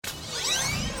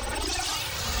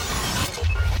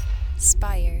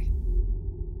Spire.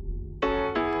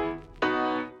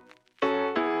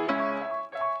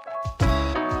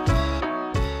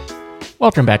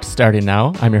 Welcome back to Starting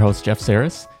Now. I'm your host, Jeff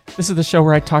Saris. This is the show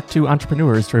where I talk to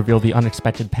entrepreneurs to reveal the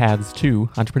unexpected paths to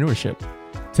entrepreneurship.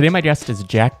 Today, my guest is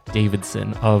Jack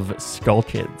Davidson of Skull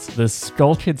Kids. The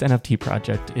Skull Kids NFT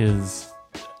project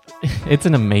it's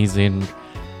an amazing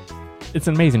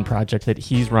project that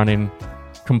he's running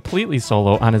completely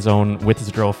solo on his own with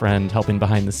his girlfriend, helping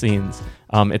behind the scenes.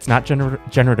 It's not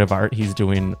generative art. He's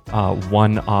doing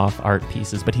one-off art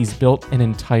pieces, but he's built an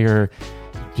entire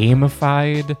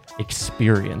gamified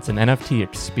experience, an NFT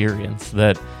experience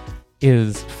that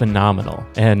is phenomenal.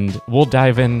 And we'll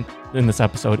dive in this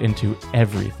episode into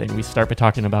everything. We start by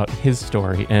talking about his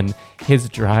story and his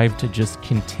drive to just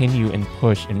continue and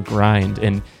push and grind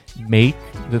and make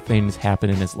the things happen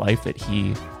in his life that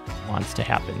he wants to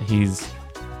happen.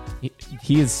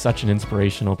 He is such an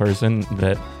inspirational person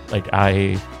that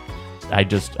I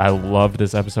loved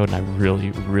this episode, and I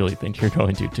really, really think you're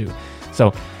going to too.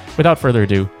 So without further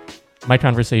ado, my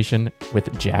conversation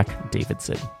with Jack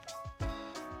Davidson.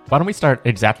 Why don't we start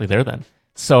exactly there then?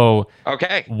 So,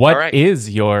 okay, what is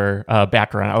your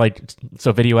background?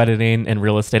 So video editing and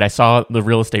real estate. I saw the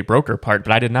real estate broker part,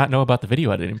 but I did not know about the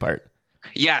video editing part.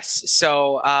 Yes.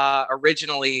 So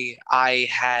originally I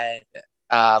had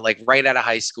right out of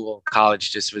high school,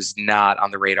 college just was not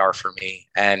on the radar for me.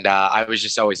 And I was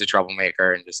just always a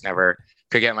troublemaker and just never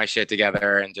could get my shit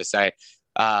together. And just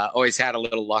always had a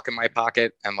little luck in my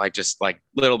pocket and just a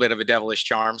little bit of a devilish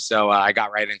charm. So I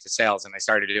got right into sales and I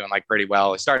started doing pretty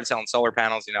well. I started selling solar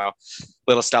panels,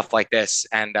 little stuff like this.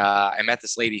 And I met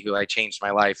this lady who changed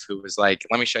my life, who was like,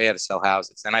 let me show you how to sell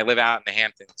houses. And I live out in the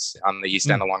Hamptons on the east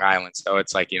end of Long Island. So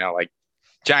it's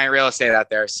giant real estate out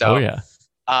there. So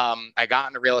I got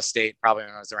into real estate probably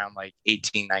when I was around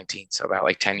 18, 19. So about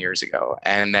 10 years ago.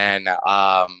 And then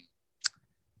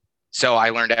so I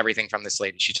learned everything from this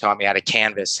lady. She taught me how to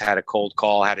canvas, how to cold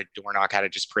call, how to door knock, how to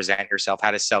just present yourself,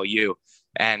 how to sell you.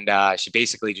 And she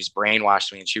basically just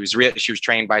brainwashed me. And she was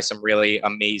trained by some really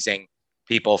amazing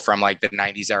people from the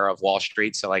 90s era of Wall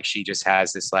Street. So she just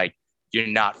has this you're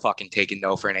not fucking taking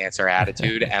no for an answer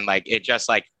attitude. And it just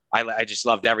I just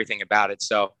loved everything about it.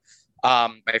 So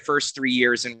my first 3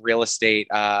 years in real estate,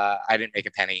 I didn't make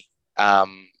a penny.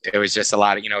 It was just a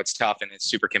lot of, it's tough and it's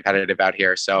super competitive out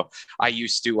here. So I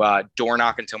used to door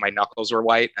knock until my knuckles were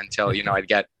white, until, I'd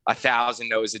get 1,000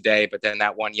 no's a day, but then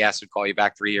that one yes would call you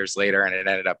back 3 years later. And it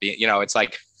ended up being,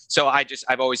 so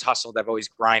I've always hustled. I've always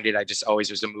grinded. I just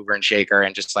always was a mover and shaker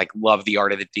and just love the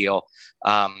art of the deal.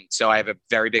 So I have a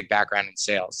very big background in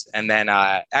sales. And then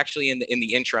actually in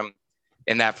the interim,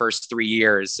 in that first 3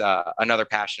 years, another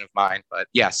passion of mine, but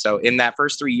yeah. So in that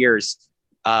first 3 years,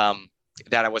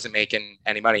 that I wasn't making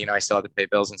any money, I still had to pay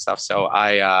bills and stuff. So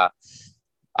I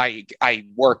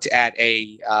worked at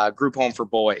a group home for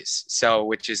boys. So,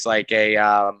 which is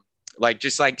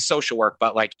just social work,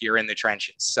 but you're in the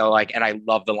trenches. So and I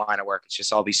love the line of work. It's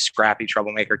just all these scrappy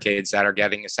troublemaker kids that are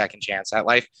getting a second chance at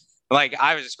life.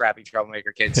 I was a scrappy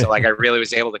troublemaker kid. So I really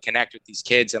was able to connect with these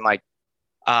kids. And I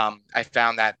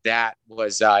found that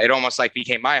was, it almost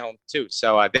became my home too.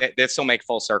 So this will make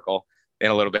full circle in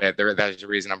a little bit. That's the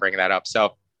reason I'm bringing that up.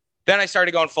 So then I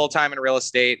started going full time in real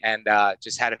estate and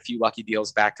just had a few lucky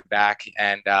deals back to back.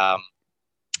 And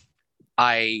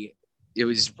it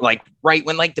was right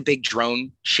when the big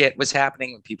drone shit was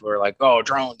happening, when people were oh,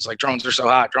 drones are so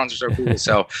hot, drones are so cool.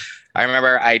 So I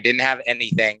remember I didn't have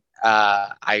anything.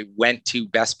 I went to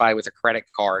Best Buy with a credit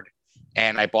card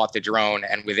and I bought the drone,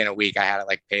 and within a week I had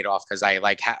it paid off because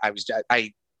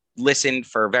I listened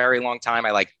for a very long time.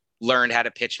 I learned how to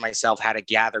pitch myself, how to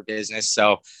gather business.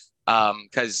 So,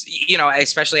 because,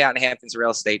 especially out in Hamptons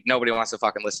real estate, nobody wants to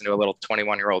fucking listen to a little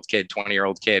 20-year-old kid.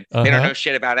 They don't know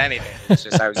shit about anything. It's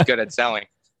just, I was good at selling.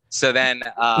 So then,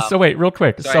 so wait, real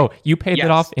quick. So you paid it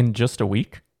off in just a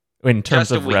week in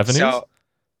terms of revenues? So,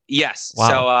 yes. Wow.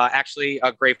 So actually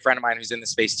a great friend of mine who's in the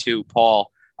space too,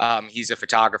 Paul, he's a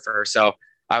photographer. So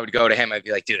I would go to him. I'd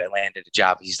be like, dude, I landed a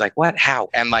job. He's like, what? How?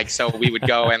 And so we would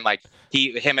go and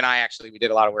him and I actually, we did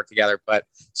a lot of work together. But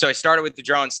so I started with the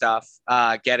drone stuff,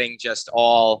 getting just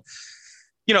all,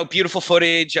 beautiful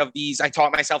footage of these. I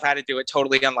taught myself how to do it,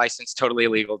 totally unlicensed, totally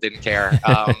illegal, didn't care.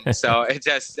 So it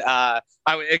just,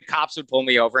 cops would pull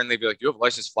me over and they'd be like, you have a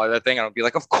license to fly that thing? And I'd be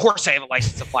like, of course I have a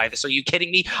license to fly this. Are you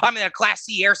kidding me? I'm in a Class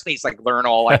C airspace, learn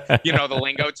all, the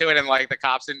lingo to it. And the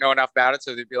cops didn't know enough about it.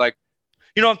 So they'd be like,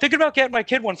 I'm thinking about getting my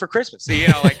kid one for Christmas. So,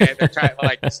 they're trying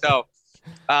so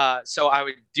so I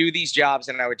would do these jobs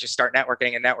and I would just start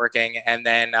networking. And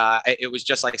then it was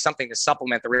just like something to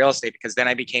supplement the real estate, because then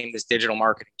I became this digital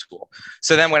marketing tool.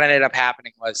 So then what ended up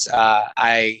happening was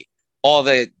all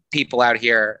the people out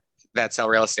here that sell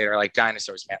real estate are like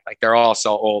dinosaurs, man. Like they're all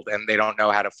so old and they don't know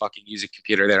how to fucking use a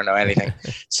computer. They don't know anything.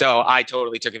 So I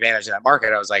totally took advantage of that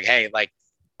market. I was like, hey, like,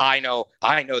 I know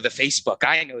the Facebook,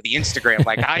 I know the Instagram.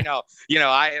 Like I know,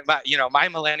 my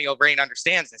millennial brain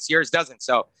understands this, yours doesn't.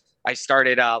 So I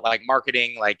started like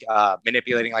marketing, like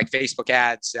manipulating like Facebook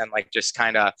ads and like just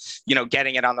kind of,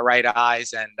 getting it on the right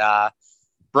eyes. And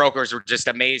brokers were just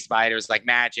amazed by it. It was like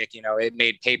magic, it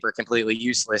made paper completely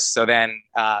useless. So then,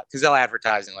 because they'll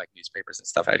advertise in like newspapers and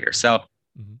stuff out here. So,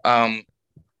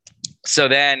 so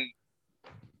then,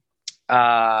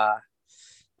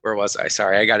 where was I?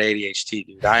 Sorry, I got ADHD,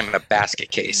 dude. I'm a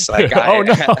basket case. Like,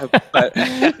 no, but,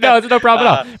 no, it's no problem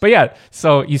at all. But yeah,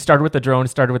 so you started with the drone,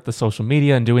 started with the social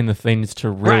media, and doing the things to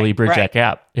really bridge that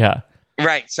gap. Yeah,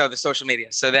 right. So the social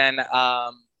media. So then, a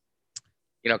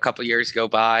couple of years go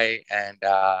by, and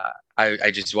I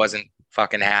just wasn't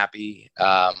fucking happy.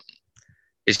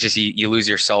 It's just you lose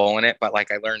your soul in it. But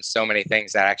like, I learned so many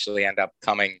things that actually end up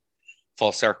coming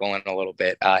full circle in a little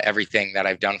bit. Everything that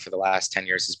I've done for the last 10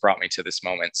 years has brought me to this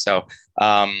moment. So,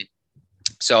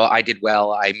 so I did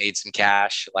well. I made some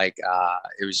cash. Like,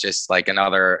 it was just like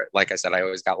another, like I said, I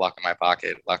always got luck in my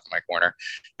pocket, luck in my corner.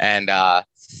 And,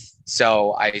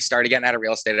 so I started getting out of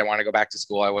real estate. I wanted to go back to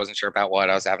school. I wasn't sure about what.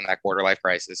 I was having that quarter life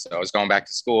crisis. So I was going back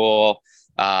to school.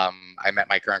 I met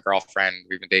my current girlfriend.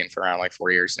 We've been dating for around like 4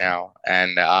 years now.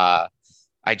 And,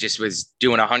 I just was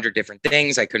doing 100 different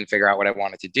things. I couldn't figure out what I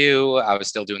wanted to do. I was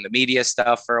still doing the media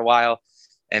stuff for a while.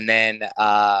 And then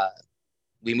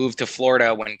we moved to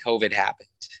Florida when COVID happened.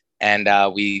 And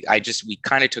we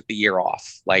kind of took the year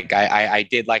off. Like I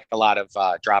did like a lot of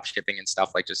drop shipping and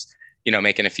stuff, like just,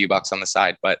 making a few bucks on the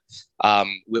side. But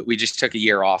we just took a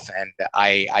year off, and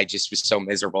I just was so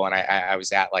miserable. And I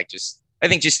was at like I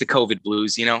think just the COVID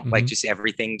blues, like just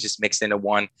everything just mixed into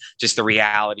one, just the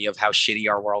reality of how shitty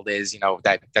our world is,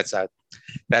 that's a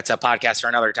podcast for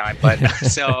another time. But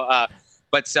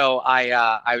so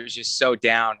I was just so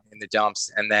down in the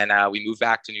dumps. And then we moved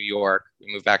back to New York,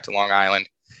 we moved back to Long Island.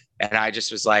 And I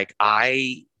just was like,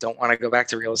 I don't want to go back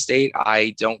to real estate.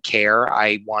 I don't care.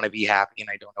 I want to be happy, and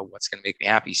I don't know what's going to make me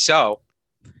happy. So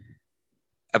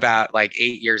about like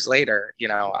 8 years later,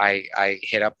 I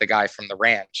hit up the guy from the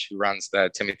ranch who runs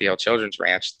the Timothy Hill Children's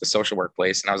Ranch, the social work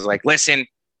place. And I was like, listen,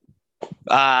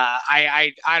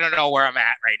 I don't know where I'm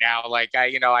at right now. Like,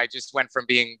 I just went from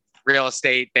being real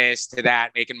estate, this to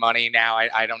that, making money. Now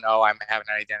I don't know. I'm having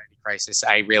an identity crisis.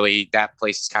 That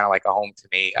place is kind of like a home to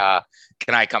me.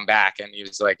 Can I come back? And he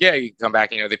was like, yeah, you can come back.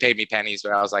 They paid me pennies,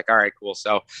 but I was like, all right, cool.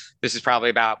 So this is probably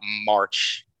about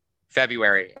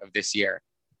February of this year.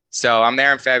 So I'm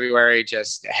there in February,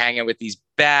 just hanging with these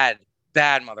bad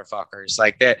motherfuckers.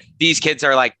 Like these kids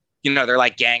are like, they're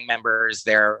like gang members.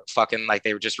 They're fucking like,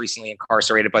 they were just recently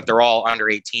incarcerated, but they're all under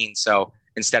 18. So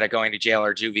instead of going to jail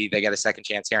or juvie, they get a second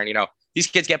chance here. And, these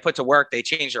kids get put to work. They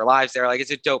change their lives. They're like,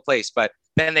 it's a dope place. But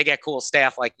then they get cool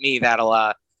staff like me that'll,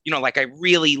 like I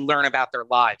really learn about their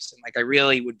lives, and like I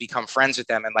really would become friends with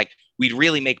them, and like we'd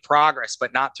really make progress,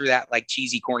 but not through that like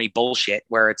cheesy, corny bullshit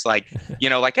where it's like,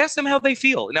 like ask them how they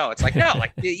feel. No, it's like, no,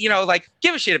 like, like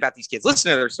give a shit about these kids,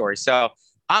 listen to their stories. So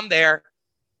I'm there.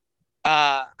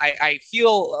 I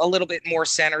feel a little bit more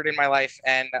centered in my life,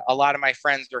 and a lot of my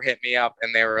friends were hitting me up,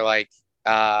 and they were like,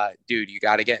 dude, you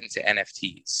got to get into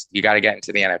NFTs. You got to get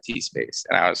into the NFT space.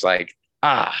 And I was like,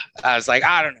 I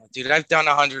don't know, dude, I've done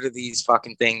 100 of these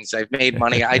fucking things. I've made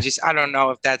money. I don't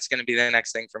know if that's going to be the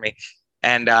next thing for me.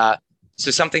 And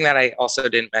so something that I also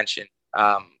didn't mention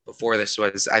before this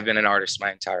was I've been an artist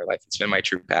my entire life. It's been my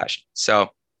true passion. So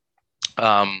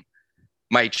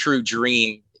my true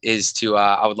dream is to,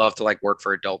 I would love to like work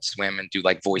for Adult Swim and do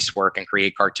like voice work and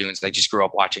create cartoons. I just grew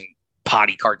up watching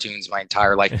potty cartoons my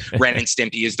entire life. Ren and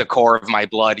Stimpy is the core of my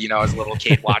blood, as a little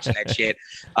kid watching that shit.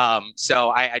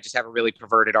 So I just have a really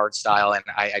perverted art style. And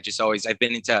I've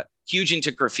been huge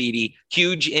into graffiti,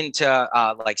 huge into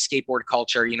like skateboard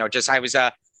culture, I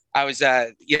was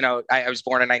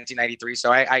born in 1993.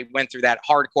 So I went through that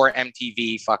hardcore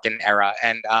MTV fucking era,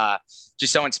 and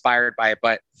just so inspired by it.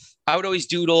 But I would always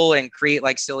doodle and create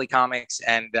like silly comics.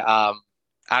 And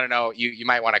I don't know, you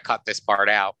might want to cut this part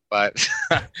out, but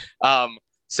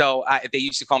so they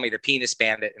used to call me the penis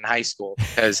bandit in high school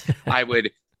because I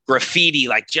would graffiti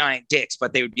like giant dicks,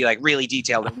 but they would be like really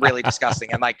detailed and really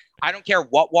disgusting. And like, I don't care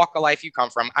what walk of life you come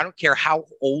from. I don't care how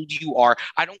old you are.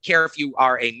 I don't care if you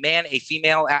are a man, a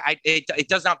female. It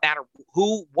does not matter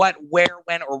who, what, where,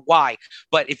 when, or why.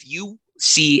 But if you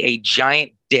see a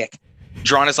giant dick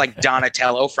drawn as like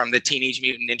Donatello from the Teenage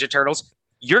Mutant Ninja Turtles,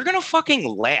 you're going to fucking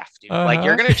laugh, dude. Like,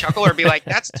 you're going to chuckle or be like,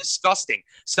 that's disgusting.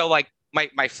 So like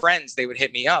my friends, they would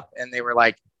hit me up and they were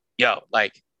like, yo,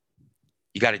 like,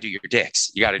 you got to do your dicks.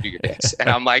 You got to do your dicks. And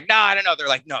I'm like, no, I don't know. They're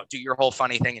like, no, do your whole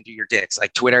funny thing and do your dicks,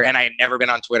 like Twitter. And I had never been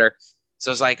on Twitter.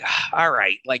 So I was like, all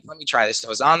right, like, let me try this. So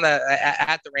I was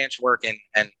at the ranch working,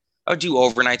 and I would do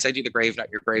overnights. I do the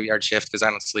graveyard shift because I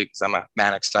don't sleep because I'm a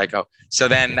manic psycho. So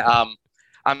then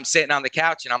I'm sitting on the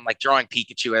couch and I'm like drawing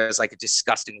Pikachu as like a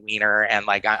disgusting wiener. And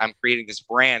like, I'm creating this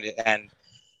brand, and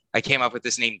I came up with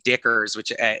this name Dickers,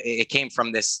 which it came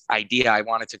from this idea. I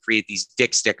wanted to create these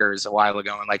dick stickers a while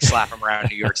ago and like slap them around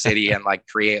New York City and like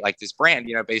create like this brand,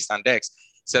 you know, based on dicks.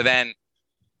 So then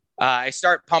I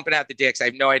start pumping out the dicks. I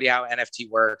have no idea how NFT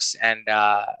works. And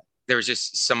there was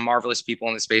just some marvelous people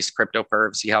in the space, Crypto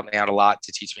Pervs. He helped me out a lot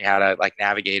to teach me how to like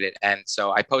navigate it. And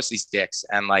so I post these dicks,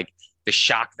 and like the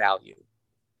shock value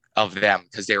of them,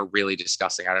 because they're really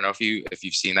disgusting. I don't know if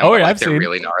you've seen them. Oh yeah, like, I've they're seen.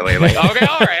 really gnarly. Like, okay,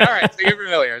 all right. So you're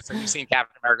familiar. So you've seen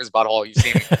Captain America's butthole. You've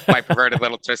seen My Perverted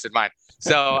Little Twisted Mind.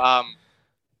 So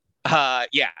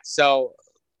yeah. So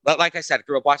like I said,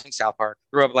 grew up watching South Park.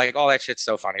 Grew up like all that shit's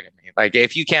so funny to me. Like,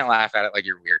 if you can't laugh at it, like,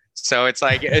 you're weird. So it's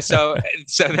like so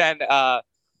then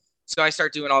so I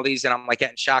start doing all these, and I'm like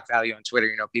getting shock value on Twitter.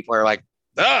 You know, people are like,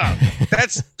 oh,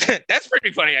 that's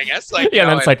pretty funny, I guess. Like, yeah,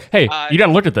 then it's like, hey, you got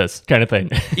to look at this kind of thing.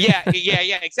 yeah,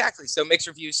 exactly. So mixed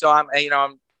reviews. So I'm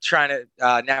trying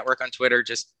to network on Twitter,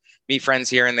 just meet friends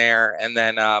here and there. And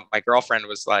then my girlfriend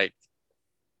was like,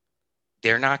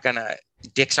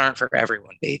 dicks aren't for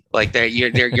everyone, babe. Like,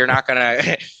 you're not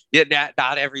gonna,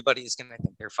 not everybody is gonna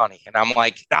think they're funny. And I'm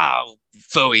like, oh,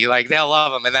 phooey, like, they'll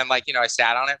love them. And then, like, I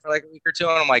sat on it for like a week or two,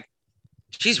 and I'm like,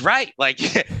 she's right. Like,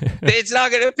 it's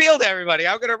not going to appeal to everybody.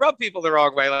 I'm going to rub people the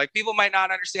wrong way. Like, people might not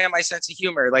understand my sense of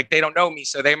humor. Like, they don't know me.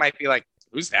 So they might be like,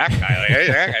 who's that guy? Like, hey,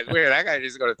 that guy's weird. That guy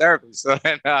needs to go to therapy. So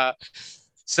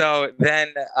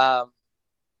then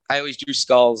I always drew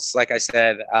skulls, like I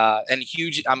said, and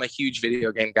I'm a huge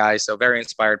video game guy. So very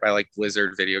inspired by like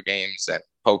Blizzard video games and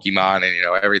Pokemon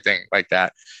and, everything like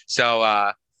that.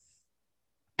 So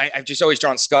I've just always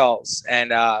drawn skulls,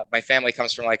 and my family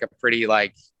comes from like a pretty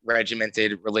like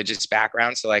regimented religious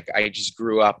background. So like, I just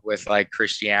grew up with like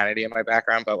Christianity in my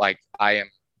background, but like, I am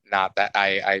not that.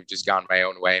 I've just gone my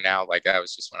own way now. Like, I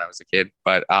was just when I was a kid,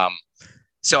 but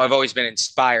so I've always been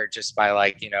inspired just by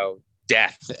like,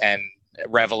 death and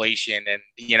revelation and,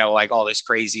 like all this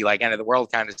crazy, like end of the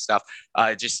world kind of stuff.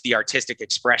 Just the artistic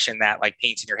expression that like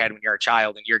paints in your head when you're a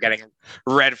child and you're getting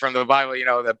read from the Bible,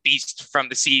 the beast from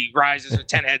the sea rises with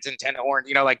 10 heads and 10 horns,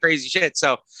 like crazy shit.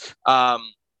 So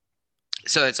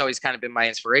it's always kind of been my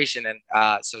inspiration. And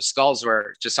so skulls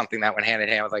were just something that went hand in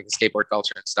hand with like the skateboard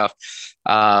culture and stuff.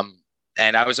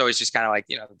 And I was always just kind of like,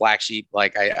 the black sheep.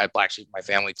 Like, I black sheep in my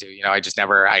family too.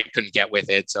 I couldn't get with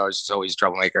it. So I was just always a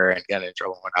troublemaker and getting in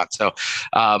trouble and whatnot.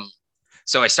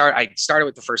 So I started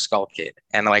with the first skull kit,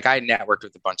 and like, I networked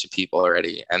with a bunch of people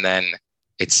already, and then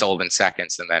it sold in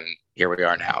seconds, and then here we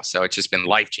are now. So it's just been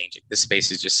life-changing. This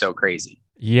space is just so crazy.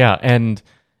 Yeah. And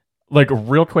like,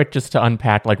 real quick, just to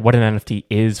unpack like what an NFT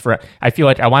is, I feel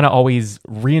like I want to always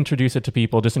reintroduce it to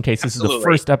people just in case this is the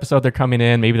first episode they're coming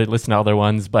in. Maybe they listen to other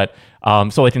ones, but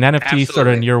so like an NFT, sort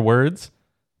of in your words.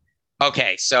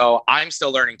 Okay, so I'm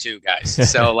still learning too,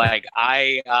 guys. So like,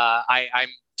 I'm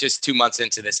just 2 months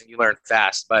into this, and you learn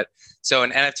fast. But so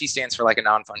an NFT stands for like a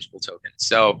non-fungible token.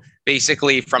 So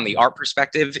basically, from the art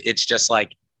perspective, it's just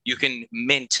like you can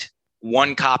mint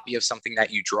one copy of something that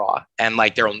you draw, and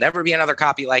like, there will never be another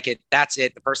copy like it. That's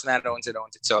it. The person that owns it.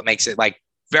 So it makes it like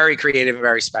very creative and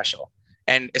very special.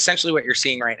 And essentially what you're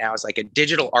seeing right now is like a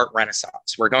digital art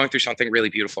renaissance. We're going through something really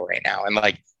beautiful right now. And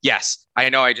like, yes, I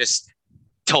know I just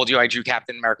told you I drew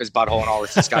Captain America's butthole and all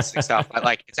this disgusting stuff, but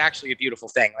like, it's actually a beautiful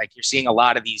thing. Like, you're seeing a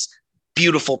lot of these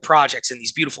beautiful projects and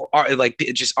these beautiful art, like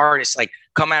just artists like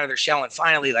come out of their shell, and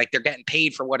finally like they're getting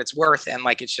paid for what it's worth. And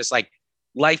like, it's just like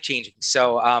life-changing.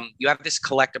 So you have this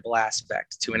collectible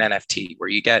aspect to an NFT where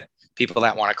you get people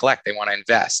that want to collect, they want to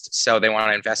invest. So they want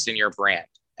to invest in your brand.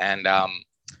 And,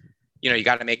 you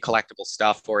got to make collectible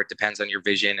stuff, or it depends on your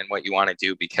vision and what you want to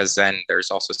do, because then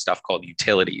there's also stuff called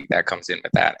utility that comes in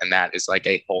with that. And that is like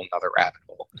a whole nother rabbit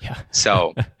hole. Yeah.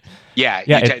 So yeah.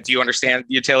 Do you understand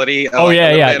utility? Oh,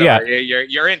 yeah.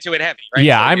 You're into it heavy, right?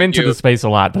 Yeah, so I'm into the space a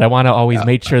lot, but I want to always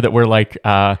make sure that we're like,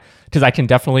 because I can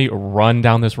definitely run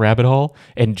down this rabbit hole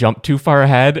and jump too far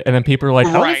ahead, and then people are like,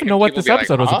 I don't even know what this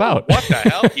episode was about. What the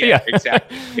hell? Yeah,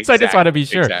 exactly. So I just want to be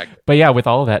sure. Exactly. But yeah, with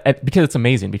all of that, because it's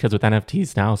amazing, because with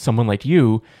NFTs now, someone like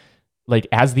you, like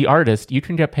as the artist, you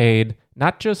can get paid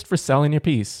not just for selling your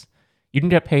piece. you can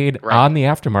get paid on the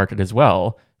aftermarket as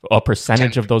well, a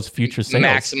percentage of those future sales.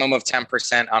 Maximum of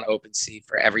 10% on OpenSea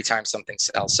for every time something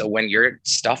sells. So when your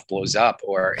stuff blows up,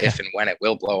 or if and when it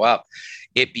will blow up,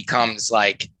 it becomes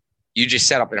like you just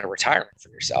set up in a retirement for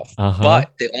yourself.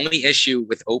 But the only issue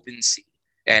with OpenSea,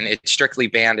 and it's strictly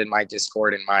banned in my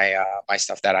Discord and my my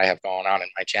stuff that I have going on in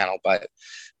my channel, but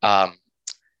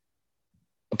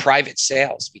private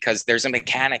sales, because there's a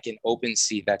mechanic in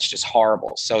OpenSea that's just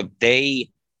horrible. So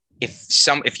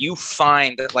if you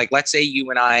find that, like, let's say you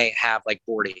and I have like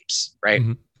Bored Apes, right?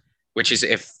 Which is,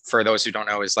 if for those who don't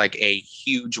know, is like a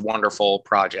huge, wonderful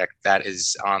project that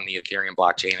is on the Ethereum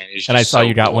blockchain. And I saw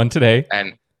you got one today.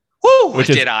 And which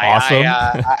is awesome.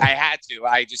 I had to.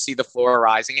 I just see the floor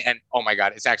rising, and oh my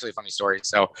god, it's actually a funny story.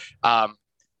 So,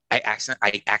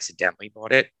 I accidentally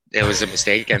bought it. It was a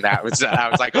mistake, and that was I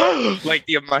was like, like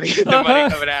the money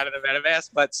coming out of the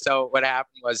MetaMask. But so what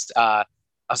happened was, I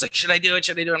was like, should I do it?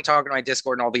 Should I do it? I'm talking to my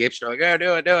Discord, and all the apes are like, oh,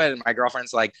 do it. And my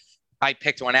girlfriend's like, I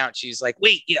picked one out. She's like,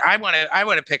 wait, I want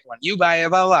to pick one. You buy it,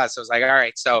 blah, blah, blah. So I was like, all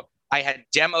right. So I had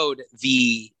demoed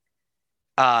the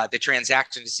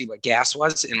transaction to see what gas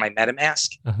was in my MetaMask.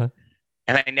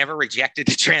 And I never rejected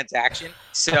the transaction.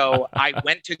 So I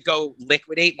went to go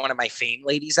liquidate one of my Fame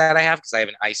ladies that I have, because I have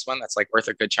an ICE one that's like worth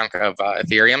a good chunk of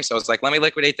Ethereum. So I was like, let me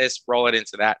liquidate this, roll it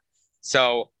into that.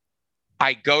 So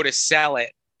I go to sell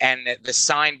it, and the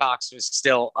sign box was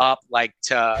still up, like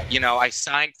I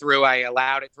signed through, I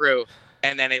allowed it through,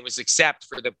 and then it was accept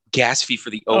for the gas fee for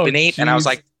the Open Ape. And I was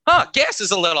like, gas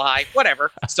is a little high,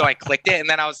 whatever. So I clicked it, and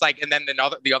then I was like, and then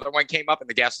the other one came up, and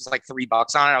the gas was like $3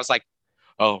 on it. I was like,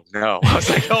 oh no. I was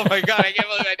like, oh my God, I can't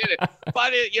believe I did it.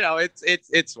 But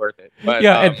it's worth it. But,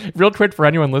 and real quick for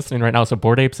anyone listening right now, so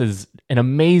Bored Apes is an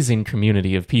amazing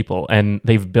community of people, and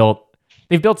they've built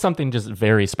something just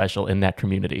very special in that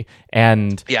community.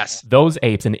 And those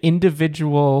apes, an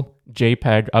individual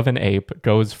JPEG of an ape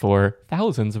goes for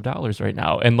thousands of dollars right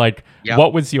now. And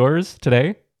what was yours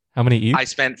today? How many ETH? I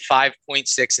spent 5.6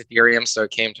 Ethereum, so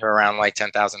it came to around like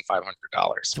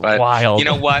 $10,500. But wild. You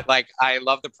know what? Like, I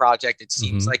love the project. It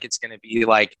seems like it's going to be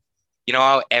like, you know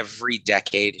how every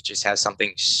decade it just has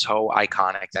something so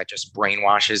iconic that just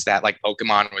brainwashes, that like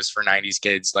Pokemon was for 90s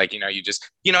kids. Like,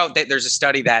 there's a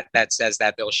study that says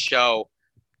that they'll show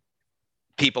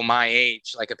people my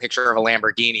age like a picture of a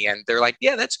Lamborghini, and they're like,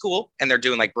 yeah, that's cool. And they're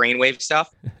doing like brainwave stuff.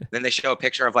 Then they show a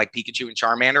picture of like Pikachu and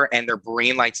Charmander, and their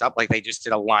brain lights up like they just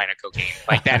did a line of cocaine.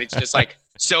 Like that. It's just like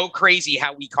so crazy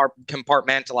how we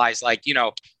compartmentalize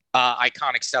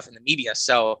iconic stuff in the media.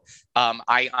 So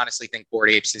I honestly think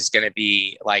Bored Apes is going to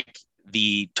be like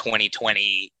the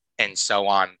 2020 and so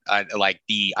on, like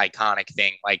the iconic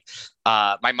thing. Like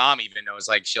my mom even knows,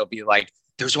 like, she'll be like,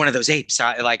 there's one of those apes.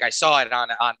 I saw it on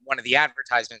one of the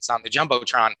advertisements on the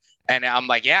Jumbotron. And I'm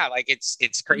like, yeah, like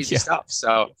it's crazy stuff.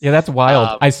 So yeah, that's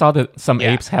wild. I saw that some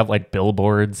apes have like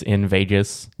billboards in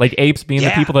Vegas. Like apes being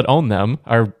the people that own them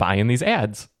are buying these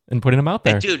ads and putting them out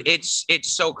there. And dude, it's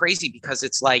so crazy, because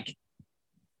it's like,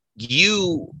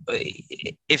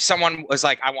 if someone was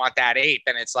like, I want that ape,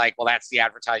 and it's like, well, that's the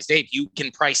advertised ape, you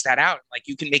can price that out. Like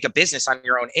you can make a business on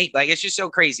your own ape. Like it's just so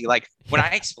crazy. Like when I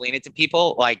explain it to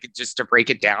people, like just to break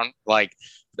it down, like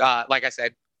I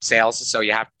said, sales. So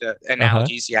you have to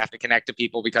analogies, you have to connect to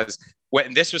people, because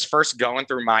when this was first going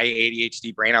through my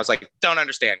ADHD brain, I was like, don't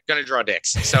understand, gonna draw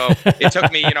dicks. So it took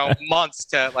me, months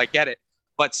to like get it.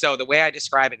 But so the way I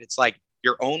describe it, it's like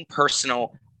your own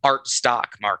personal art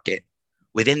stock market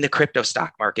within the crypto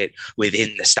stock market,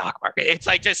 within the stock market. It's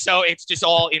like it's just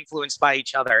all influenced by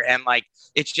each other. And like,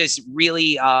 it's just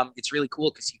really, it's really cool,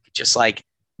 because you could just like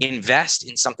invest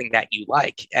in something that you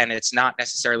like. And it's not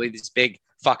necessarily this big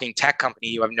fucking tech company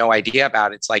you have no idea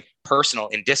about. It's like personal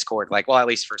in Discord, like, well, at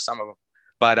least for some of them.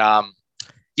 But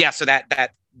so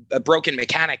that a broken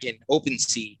mechanic in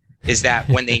OpenSea is that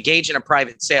when they engage in a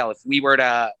private sale, if we were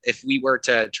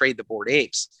to trade the Bored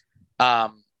Apes,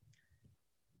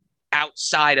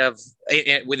 outside of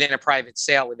within a private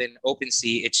sale within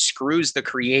OpenSea, it screws the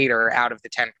creator out of the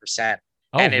 10%.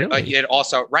 And really? It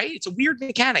also, right? It's a weird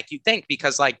mechanic, you think,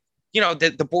 because like,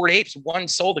 the Bored Apes, one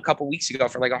sold a couple weeks ago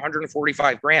for like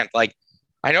 145 grand. Like,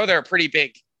 I know they're a pretty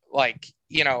big, like,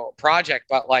 project,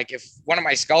 but like if one of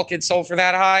my Skull Kids sold for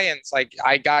that high, and it's like,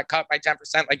 I got cut by 10%,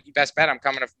 like, you best bet I'm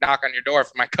coming to knock on your door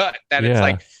for my cut. That it's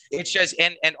like, it's just,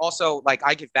 and also like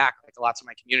I give back like a lot to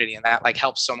my community, and that like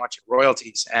helps so much in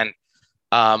royalties. And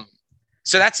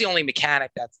so that's the only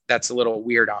mechanic that's a little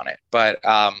weird on it. But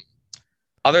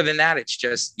other than that, it's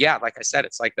just, like I said,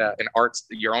 it's like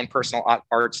your own personal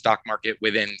art stock market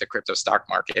within the crypto stock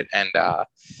market. And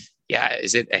Yeah,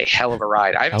 is it a hell of a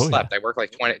ride? I haven't Oh, slept. yeah. I work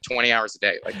like 20 hours a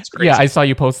day. Like, it's crazy. Yeah, I saw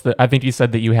you post that. I think you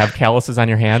said that you have calluses on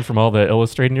your hand from all the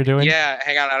illustrating you're doing. Yeah,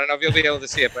 hang on. I don't know if you'll be able to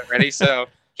see it, but ready? So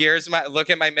look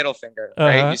at my middle finger,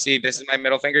 right? Uh-huh. You see, this is my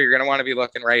middle finger. You're going to want to be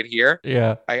looking right here.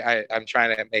 Yeah. I'm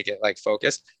trying to make it like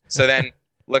focus. So then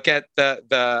look at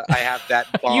I have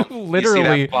that bump. You literally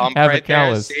see that bump have a right there?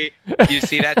 callus. See? You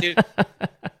see that, dude?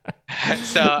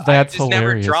 So That's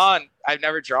hilarious. I've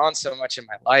never drawn so much in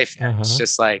my life. And It's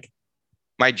just like,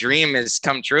 my dream has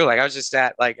come true. Like, I was just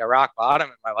at like a rock bottom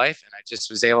in my life, and I just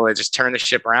was able to just turn the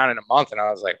ship around in a month. And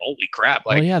I was like, holy crap.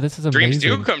 Like, yeah, this is amazing. Dreams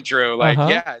do come true. Like,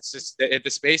 yeah, it's just, the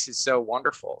space is so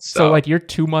wonderful. So like, you're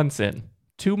 2 months in.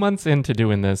 2 months into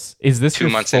doing this. Is this your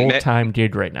full-time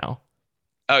gig right now?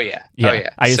 Oh, yeah. Yeah. Oh, yeah.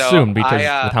 I assume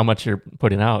because with how much you're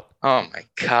putting out. Oh my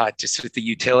God. Just with the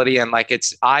utility, and like,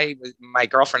 my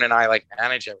girlfriend and I like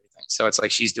manage everything. So it's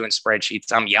like, she's doing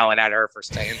spreadsheets. I'm yelling at her for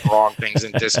saying wrong things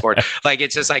in Discord. Like,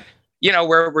 it's just like,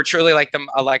 we're truly like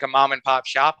a mom and pop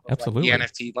shop of Absolutely.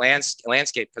 Like the NFT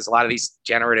landscape, because a lot of these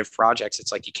generative projects,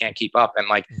 it's like you can't keep up, and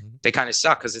like they kind of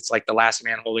suck because it's like the last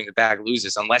man holding the bag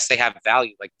loses, unless they have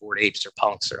value, like Bored Apes or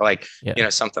Punks or like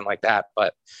something like that.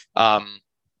 But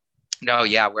no,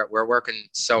 yeah, we're working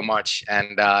so much,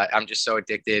 and I'm just so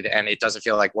addicted, and it doesn't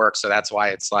feel like work. So that's why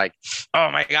it's like,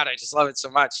 oh my God, I just love it so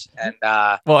much. And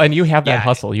and you have that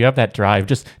hustle, you have that drive,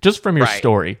 just from your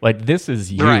story. Like, this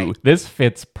is you. Right. This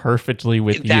fits perfectly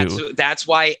with you. That's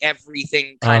why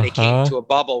everything kind of came to a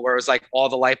bubble where it was like all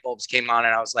the light bulbs came on,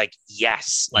 and I was like,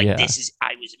 yes, like I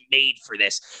was made for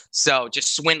this. So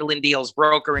just swindling deals,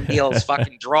 brokering deals,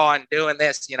 fucking drawing, doing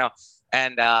this,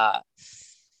 and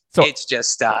so it's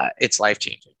just, it's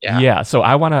life-changing. Yeah. Yeah. So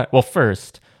I want to,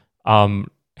 first,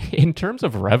 in terms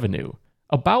of revenue,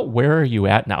 about where are you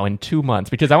at now in 2 months?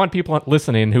 Because I want people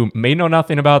listening who may know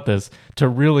nothing about this to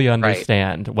really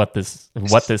understand what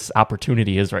this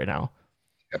opportunity is right now.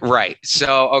 Right.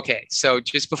 So, okay. So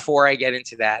just before I get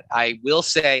into that, I will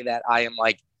say that I am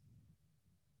like,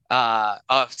 a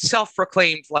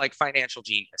self-proclaimed like financial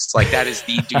genius. Like, that is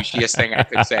the douchiest thing I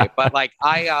could say. But like,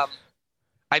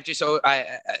 I just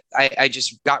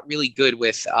got really good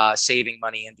with saving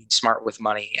money and being smart with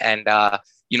money, and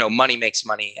money makes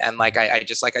money. And like, I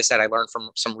just, like I said, I learned from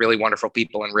some really wonderful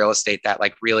people in real estate that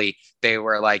like, really, they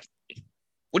were like,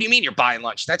 what do you mean you're buying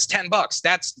lunch? That's $10.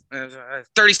 That's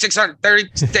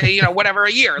 3,630, whatever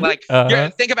a year. Like,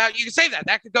 think about, you can save that.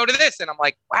 That could go to this. And I'm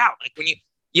like, wow. Like, when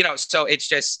so it's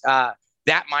just that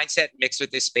mindset mixed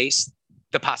with this space,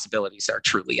 the possibilities are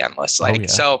truly endless. Like,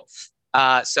 so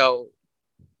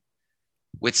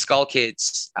with Skull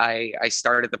Kids, I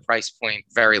started the price point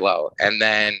very low, and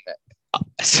then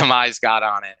some eyes got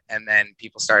on it, and then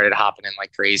people started hopping in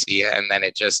like crazy, and then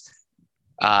it just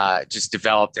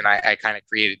developed, and I kind of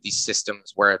created these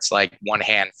systems where it's like one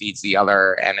hand feeds the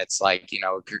other, and it's like,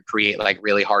 create like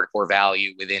really hardcore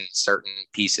value within certain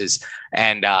pieces.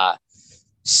 And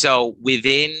so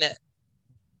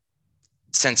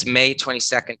since May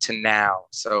 22nd to now,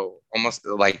 so almost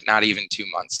like not even 2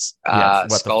 months.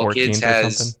 Skull Kids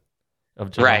has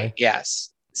of July? Right. Yes.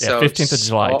 Yeah, so 15th of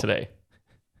July today.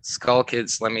 Skull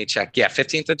Kids. Let me check. Yeah,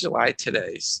 15th of July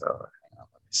today. So hang on,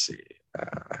 let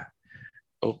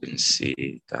me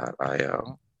see.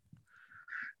 OpenSea.io.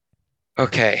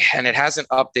 Okay, and it hasn't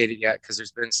updated yet because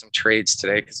there's been some trades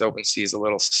today because OpenSea is a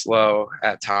little slow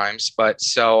at times. But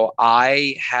so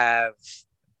I have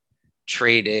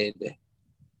traded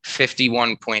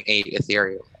 51.8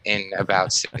 Ethereum in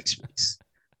about 6 weeks.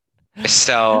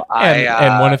 So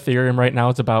and one Ethereum right now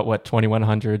is about what,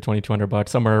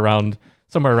 $2,100, somewhere around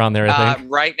there, I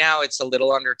think. Right now it's a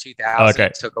little under 2,000. Okay.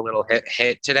 It took a little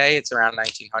hit today. It's around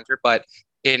 1,900. But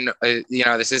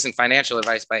this isn't financial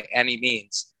advice by any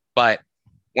means. But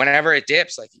whenever it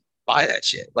dips, like, buy that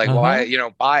shit. Like, why?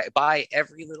 Buy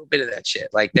every little bit of that shit.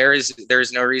 Like, there's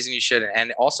no reason you shouldn't.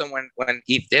 And also, when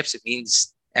ETH dips, it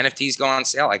means NFTs go on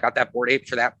sale. I got that Bored Ape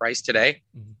for that price today.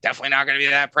 Definitely not going to be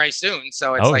that price soon.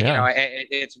 So it's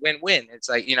it's win-win. It's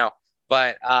like,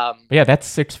 but yeah, that's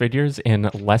 6 figures in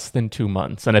less than 2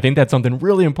 months. And I think that's something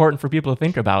really important for people to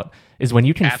think about, is when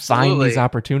you can find these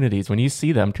opportunities, when you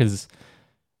see them, because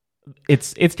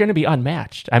it's going to be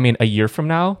unmatched. I mean, a year from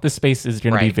now, the space is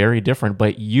going to be very different,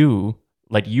 but you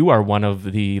are one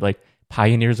of the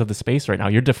pioneers of the space right now.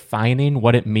 You're defining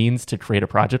what it means to create a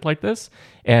project like this.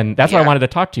 And that's why I wanted to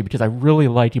talk to you, because I really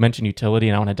you mentioned utility,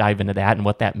 and I want to dive into that and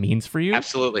what that means for you.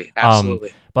 Absolutely.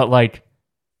 But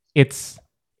it's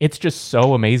just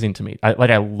so amazing to me.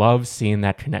 I love seeing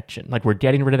that connection. Like, we're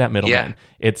getting rid of that middleman.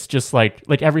 It's just like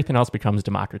everything else becomes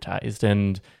democratized,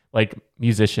 and like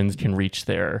musicians can reach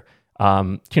there.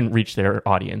 can reach their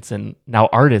audience. And now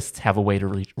artists have a way to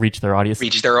reach their audience.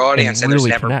 Reach their audience. And really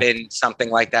there's never connect. been something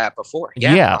like that before.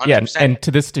 Yeah. 100%. And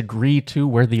to this degree, too,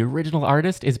 where the original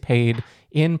artist is paid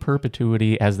in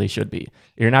perpetuity as they should be.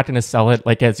 You're not going to sell it,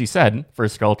 like, as you said, for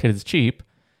Skull Kid is cheap.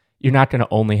 You're not going to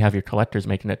only have your collectors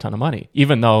making a ton of money,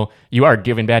 even though you are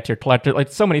giving back to your collector.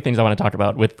 Like, so many things I want to talk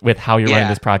about with how you're running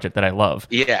this project that I love.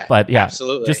 Yeah. But yeah,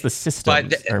 absolutely. Just the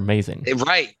systems are amazing.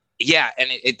 Right. Yeah.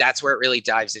 And that's where it really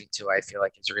dives into, I feel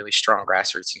like, it's a really strong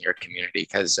grassroots in your community,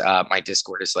 because my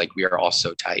Discord is like, we are all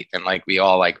so tight, and like, we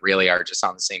all like really are just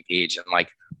on the same page, and like,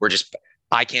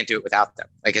 I can't do it without them.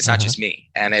 Like, it's not just me.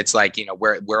 And it's like, you know,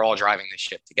 we're all driving this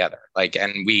ship together. Like,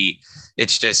 and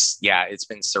it's just, yeah, it's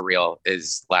been surreal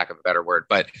is lack of a better word.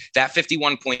 But that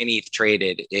 51 point ETH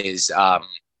traded is, I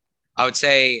would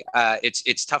say,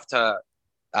 it's tough to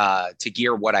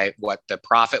gear what the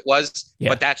profit was,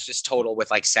 but that's just total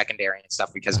with like secondary and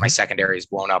stuff, because my secondary is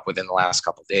blown up within the last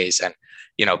couple of days, and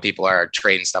you know, people are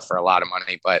trading stuff for a lot of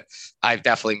money, but I've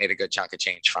definitely made a good chunk of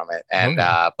change from it. And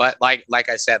but like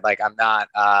I said, like, I'm not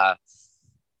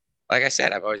like I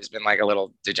said, I've always been like a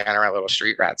little degenerate little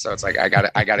street rat, so it's like I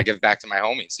gotta give back to my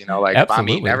homies, you know, like if I'm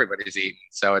eating, everybody's eating,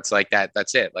 so it's like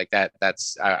that's it, like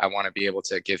that's I want to be able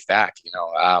to give back, you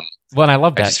know. Well, and I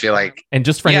love that. I just feel like, and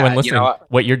just for anyone listening, you know,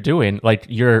 what you're doing, like,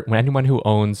 anyone who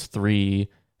owns 3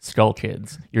 Skull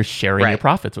Kids, you're sharing your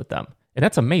profits with them, and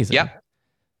that's amazing.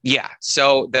 Yeah.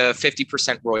 So the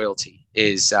 50% royalty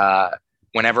is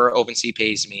whenever OpenSea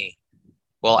pays me.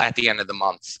 Well, at the end of the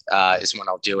month is when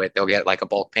I'll do it. They'll get like a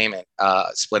bulk payment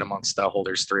split amongst the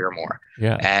holders, 3 or more.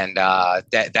 Yeah. And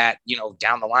that you know,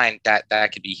 down the line,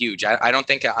 that could be huge. I don't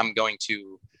think I'm going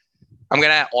to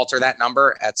alter that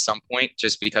number at some point,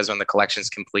 just because when the collection's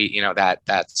complete, you know,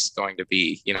 that's going to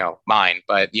be, you know, mine.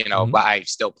 But, you know, I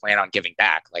still plan on giving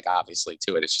back, like, obviously,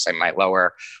 to it. It's just I might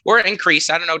lower or increase.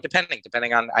 I don't know,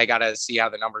 depending on, I got to see how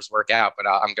the numbers work out, but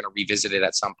I'm going to revisit it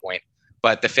at some point.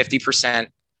 But the 50%,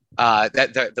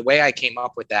 that the way I came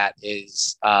up with that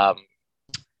is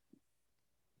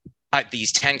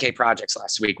these 10K projects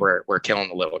last week were killing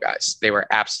the little guys. They were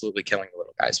absolutely killing the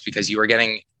little guys, because you were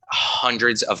getting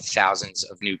hundreds of thousands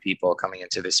of new people coming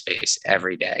into this space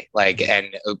every day, like,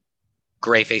 and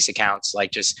gray face accounts, like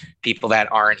just people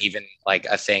that aren't even like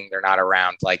a thing. They're not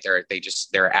around. Like they're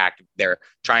active. They're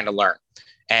trying to learn.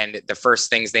 And the first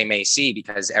things they may see,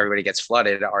 because everybody gets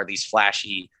flooded, are these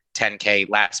flashy 10K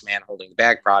last man holding the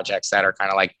bag projects that are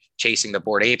kind of like chasing the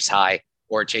Bored Apes high,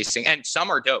 or chasing, and some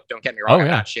are dope. Don't get me wrong. I'm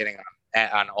not shitting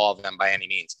on all of them by any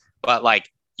means, but like,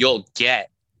 you'll get,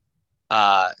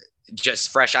 just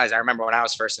fresh eyes. I remember when I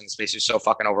was first in the space, it was so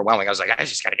fucking overwhelming. I was like, I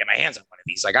just got to get my hands on one of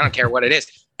these. Like, I don't care what it is.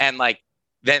 And like,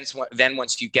 then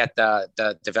once you get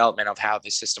the development of how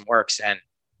this system works, and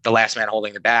the last man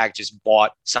holding the bag just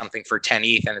bought something for 10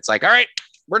 ETH, and it's like, all right,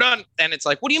 we're done. And it's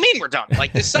like, what do you mean we're done?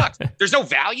 Like, this sucks. There's no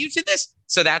value to this.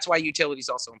 So that's why utility is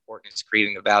also important, is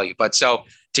creating the value. But so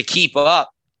to keep up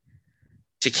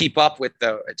with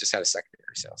I just had a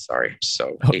secondary sale. Sorry.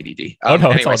 So ADD.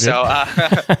 Anyway,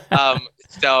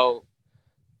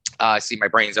 see, my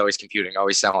brain's always computing,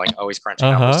 always selling, always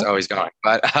crunching numbers, always going.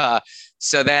 But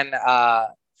so then I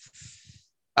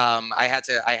had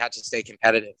to stay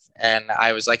competitive, and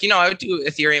I was like, you know, I would do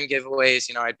Ethereum giveaways.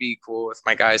 You know, I'd be cool with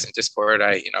my guys in Discord.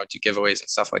 I, you know, do giveaways and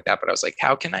stuff like that. But I was like,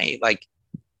 how can I like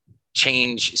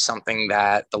change something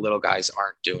that the little guys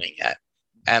aren't doing yet?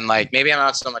 And like, maybe I'm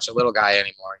not so much a little guy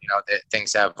anymore, you know, that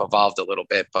things have evolved a little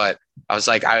bit, but I was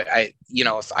like, I, you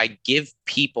know, if I give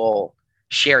people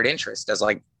shared interest as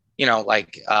like, you know,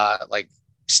 like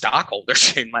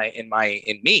stockholders in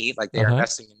me, like they're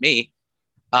investing in me,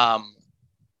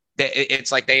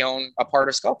 it's like they own a part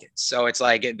of Skull Kids. So it's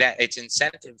like that it's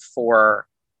incentive for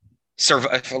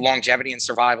longevity and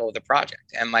survival of the project.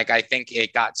 And like, I think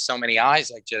it got so many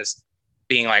eyes, like just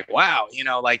being like, wow, you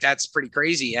know, like that's pretty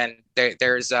crazy. And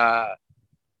there's a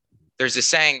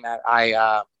saying that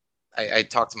I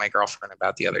talked to my girlfriend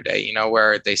about the other day, you know,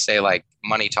 where they say like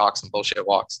money talks and bullshit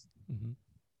walks. Mm-hmm.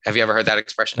 Have you ever heard that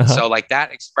expression? So like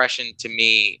that expression to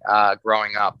me,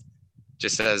 growing up,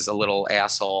 just as a little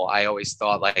asshole, I always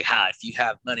thought like, if you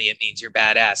have money, it means you're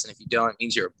badass. And if you don't, it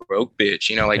means you're a broke bitch,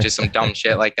 you know, like just some dumb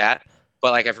shit like that.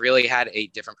 But like, I've really had a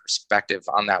different perspective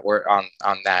on that word, on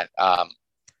that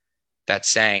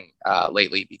saying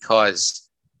lately, because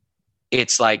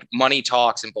it's like money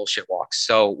talks and bullshit walks.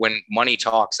 So when money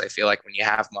talks, I feel like when you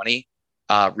have money,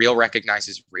 real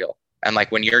recognizes real. And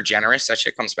like, when you're generous, that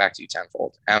shit comes back to you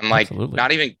tenfold. And like,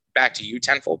 not even back to you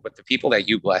tenfold, but the people that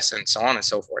you bless, and so on and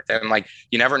so forth. And like,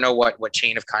 you never know what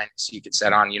chain of kindness you could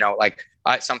set on, you know, like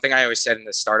something I always said in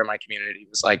the start of my community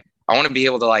was like, I want to be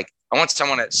able to like I want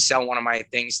someone to sell one of my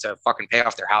things to fucking pay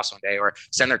off their house one day, or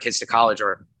send their kids to college,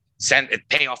 or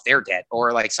pay off their debt,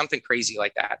 or like something crazy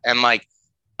like that. And like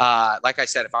I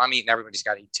said, if I'm eating, everybody's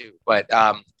got to eat too. But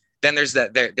then there's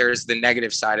the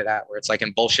negative side of that, where it's like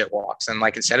in bullshit walks. And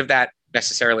like, instead of that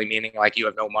necessarily meaning like you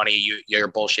have no money, you're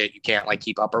bullshit, you can't like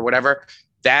keep up or whatever,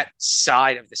 that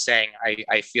side of the saying,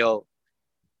 I feel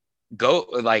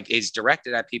is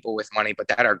directed at people with money, but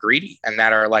that are greedy and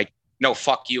that are like, no,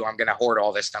 fuck you, I'm going to hoard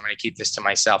all this, I'm going to keep this to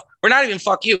myself. Or not even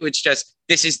fuck you, it's just,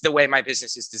 this is the way my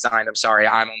business is designed, I'm sorry,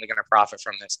 I'm only going to profit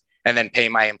from this, and then pay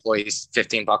my employees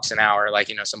 $15 an hour, like,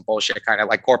 you know, some bullshit kind of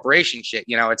like corporation shit.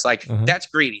 You know, it's like, that's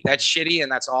greedy, that's shitty,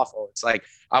 and that's awful. It's like,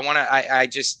 I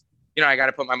just, you know, I got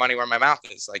to put my money where my mouth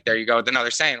is. Like, there you go with another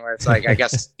saying, where it's like, I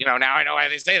guess, you know, now I know why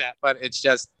they say that, but it's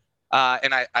just,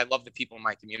 and I love the people in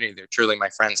my community. They're truly my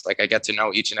friends. Like, I get to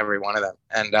know each and every one of them.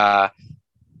 And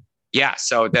yeah,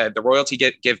 so the royalty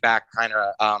give back kind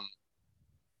of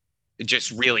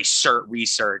just really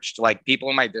researched. Like, people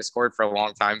in my Discord for a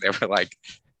long time, they were like,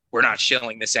 we're not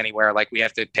shilling this anywhere. Like, we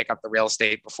have to pick up the real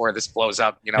estate before this blows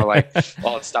up, you know, like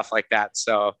all that stuff like that.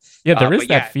 So yeah, there is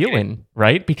that feeling,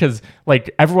 right? Because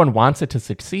like, everyone wants it to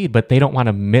succeed, but they don't want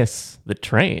to miss the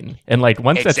train. And like,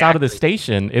 once it's out of the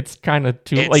station, it's kind of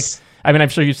too like, I mean, I'm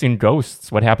sure you've seen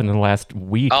Ghosts, what happened in the last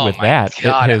week with that.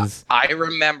 God. I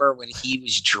remember when he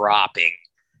was dropping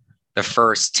the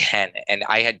first 10, and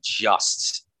I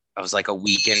was like a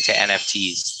week into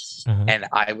NFTs, and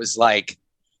I was like,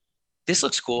 this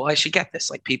looks cool, I should get this.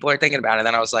 Like, people are thinking about it. And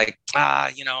then I was like,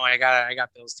 you know, I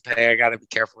got bills to pay. I got to be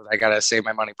careful. I got to save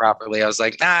my money properly. I was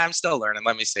like, I'm still learning.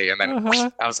 Let me see. And then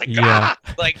I was like,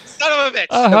 like, son of a bitch.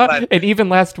 But, and even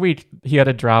last week, he had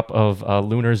a drop of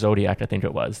Lunar Zodiac, I think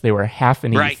it was. They were half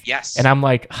an ETH. Right, yes. And I'm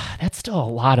like, that's still a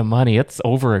lot of money. It's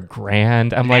over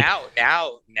 $1,000. I'm now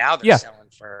they're selling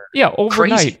for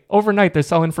overnight they're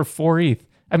selling for 4 ETH.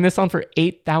 I mean, they're selling for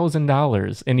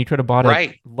 $8,000, and you could have bought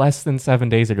it less than 7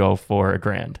 days ago for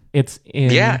 $1,000. It's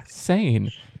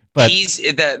insane. But he's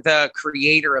the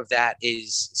creator of that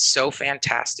is so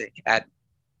fantastic at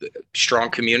strong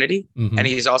community, and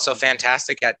he's also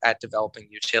fantastic at developing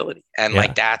utility. And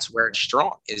like, that's where it's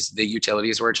strong. Is the utility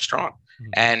is where it's strong.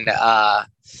 And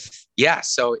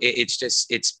so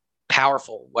it's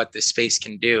powerful what this space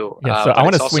can do. Yeah, so I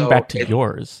want to swing back to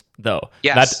yours, though.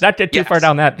 Yes. Not get too far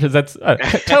down that, because that's a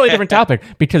totally different topic.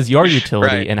 Because your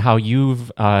utility and how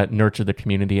you've nurtured the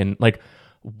community, and like,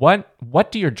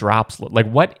 what do your drops look like?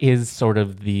 What is sort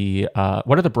of the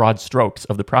what are the broad strokes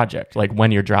of the project? Like,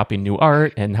 when you're dropping new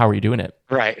art, and how are you doing it?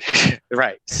 Right.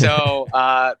 So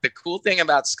the cool thing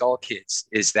about Skull Kids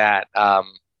is that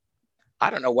I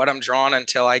don't know what I'm drawing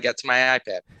until I get to my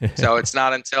iPad. So it's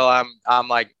not until I'm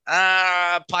like,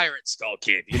 Pirate Skull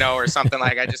Kid, you know, or something.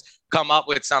 Like, I just come up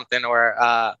with something, or,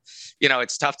 you know,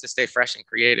 it's tough to stay fresh and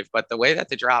creative. But the way that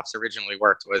the drops originally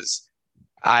worked was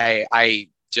I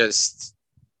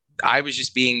was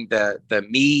just being the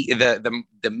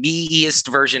me-est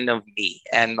version of me.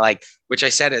 And like, which I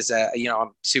said is, you know,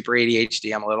 I'm super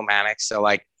ADHD. I'm a little manic. So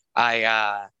like,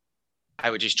 I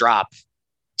would just drop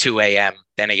 2 a.m.,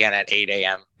 then again at 8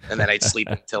 a.m., and then I'd sleep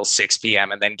until 6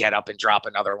 p.m. and then get up and drop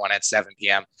another one at 7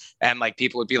 p.m. And like,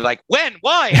 people would be like, when,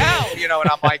 why, how, you know?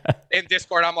 And I'm like, in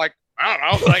Discord, I'm like, I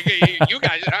don't know, like, you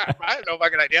guys, I have no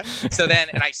fucking idea. So then,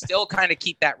 and I still kind of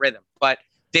keep that rhythm, but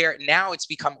now it's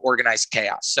become organized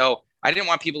chaos. So I didn't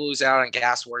want people to lose out on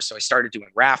Gas Wars, so I started doing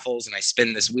raffles, and I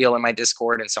spin this wheel in my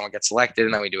Discord, and someone gets selected,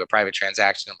 and then we do a private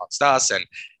transaction amongst us, and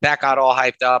that got all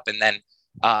hyped up. And then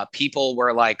people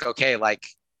were like, okay, like,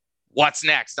 what's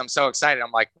next? I'm so excited.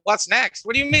 I'm like, what's next?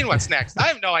 What do you mean, what's next? I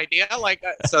have no idea. Like,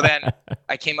 so then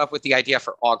I came up with the idea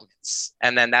for augments,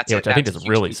 and then that's which I think is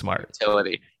really smart.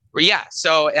 Utility. Yeah.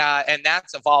 So, and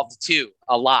that's evolved too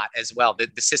a lot as well. The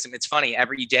system, it's funny,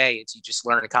 every day you just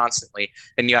learn constantly,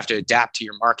 and you have to adapt to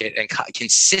your market and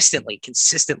consistently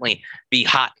be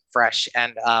hot and fresh.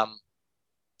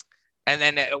 And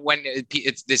then when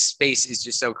this space is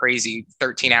just so crazy,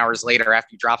 13 hours later after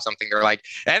you drop something, they're like,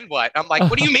 and what? I'm like,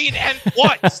 what do you mean, and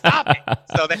what? Stop it.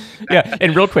 So then, yeah.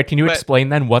 And real quick, can you explain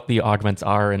then what the augments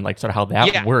are and like sort of how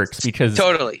that works? Because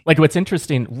totally, like, what's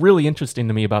really interesting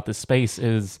to me about this space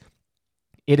is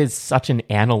it is such an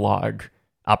analog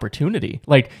opportunity.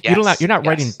 Like, you're not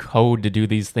writing code to do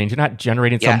these things. You're not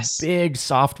generating some big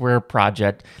software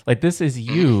project. Like, this is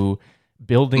you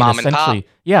building Mom essentially,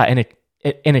 and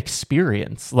an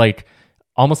experience, like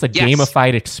almost a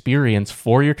gamified experience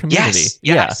for your community.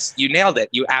 Yes. You nailed it.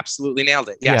 You absolutely nailed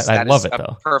it. Yes, I love it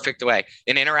though. Perfect way.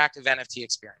 An interactive NFT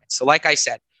experience. So like I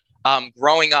said,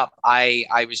 growing up,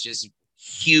 I was just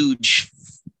huge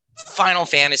Final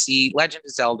Fantasy, Legend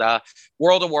of Zelda,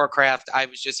 World of Warcraft, I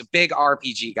was just a big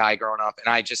RPG guy growing up,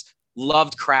 and I just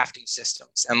loved crafting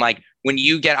systems. And like when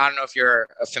you get, I don't know if you're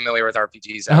familiar with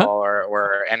RPGs at all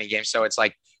or any game. So it's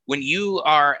like when you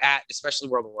are at, especially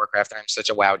World of Warcraft, I'm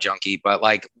such a WoW junkie, but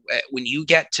like when you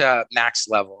get to max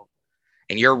level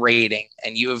and you're raiding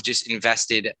and you have just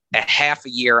invested a half a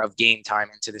year of game time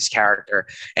into this character,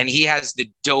 and he has the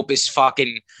dopest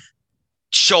fucking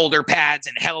shoulder pads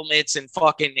and helmets, and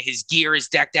fucking his gear is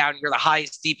decked out, and you're the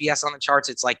highest DPS on the charts.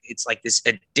 It's like this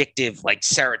addictive like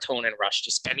serotonin rush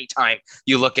just anytime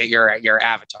you look at your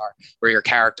avatar or your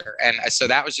character. And so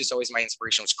that was just always my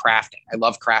inspiration, was crafting. I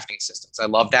love crafting systems. I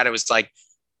love that it was like,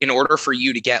 in order for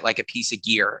you to get like a piece of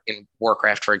gear in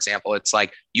Warcraft, for example, it's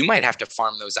like you might have to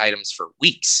farm those items for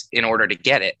weeks in order to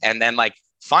get it. And then like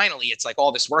finally it's like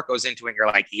all this work goes into it and you're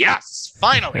like, yes,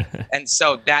 finally. And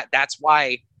so that's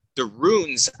why the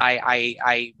runes,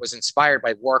 I was inspired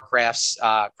by Warcraft's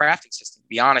crafting system, to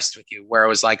be honest with you, where it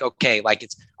was like, okay, like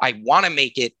I want to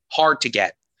make it hard to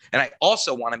get. And I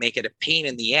also want to make it a pain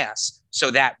in the ass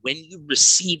so that when you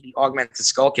receive the augmented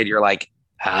skull kid, you're like,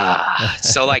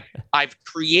 so like I've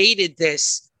created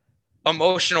this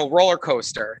emotional roller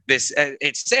coaster. This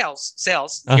it's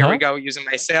sales. Here we go, using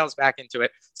my sales back into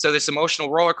it. So this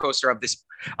emotional roller coaster of this,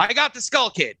 I got the skull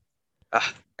kid. I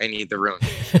need the rune.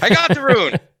 I got the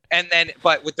rune. And then,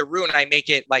 but with the rune, I make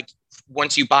it like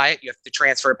once you buy it, you have to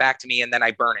transfer it back to me, and then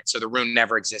I burn it. So the rune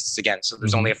never exists again. So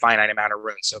there's only a finite amount of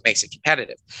runes. So it makes it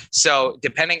competitive. So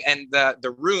depending, and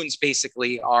the runes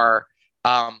basically are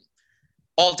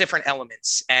all different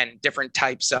elements and different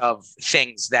types of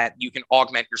things that you can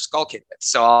augment your skull kit with.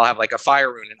 So I'll have like a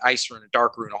fire rune, an ice rune, a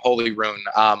dark rune, a holy rune,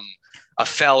 a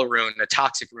fell rune, a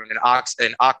toxic rune, an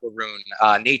aqua rune,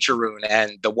 nature rune,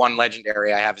 and the one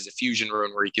legendary I have is a fusion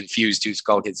rune where you can fuse two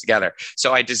skull kits together.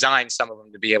 So I designed some of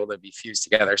them to be able to be fused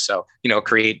together. So,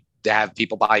 create to have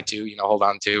people buy two, hold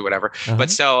on to, whatever. But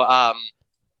so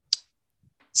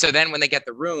then when they get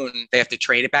the rune, they have to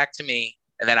trade it back to me,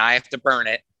 and then I have to burn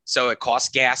it. So it costs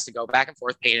gas to go back and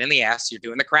forth, pain in the ass. You're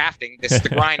doing the crafting. This is the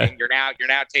grinding. You're now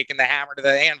taking the hammer to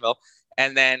the anvil,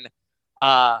 and then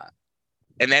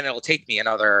it'll take me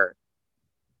another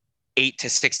 8 to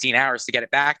 16 hours to get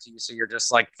it back to you. So you're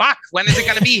just like, fuck, when is it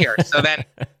going to be here? So then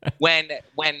when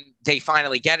they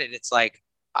finally get it, it's like,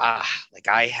 like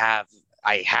I have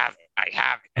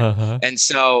it. And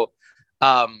so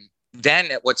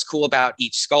then what's cool about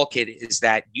each skull kit is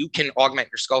that you can augment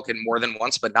your skull kit more than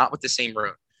once, but not with the same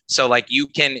rune. So like you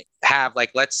can have,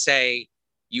 like, let's say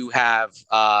you have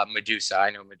Medusa. I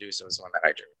know Medusa was the one that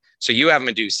I drew. So you have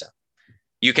Medusa.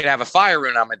 You could have a fire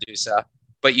rune on Medusa,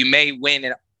 but you may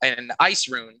win an ice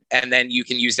rune, and then you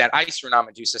can use that ice rune on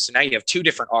Medusa. So now you have two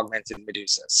different augmented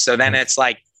Medusas. So then it's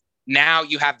like, now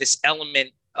you have this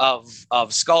element of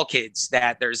skull kids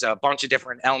that there's a bunch of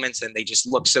different elements, and they just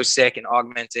look so sick and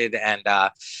augmented. And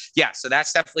so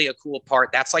that's definitely a cool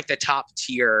part. That's like the top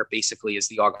tier, basically, is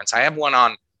the augments. I have one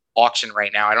on auction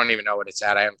right now. I don't even know what it's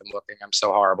at. I haven't been looking. I'm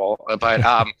so horrible. But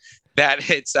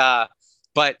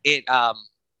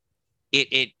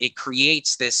it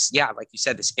creates this, like you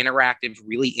said, this interactive,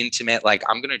 really intimate, like,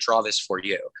 I'm going to draw this for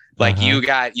you. Like you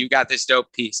got this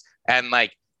dope piece. And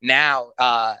like now,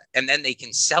 and then they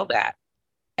can sell that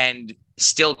and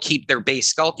still keep their base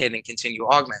skull kit and continue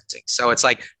augmenting. So it's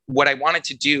like, what I wanted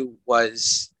to do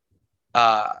was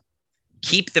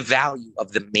keep the value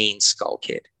of the main skull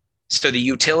kit. So the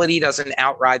utility doesn't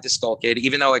outride the skull kit,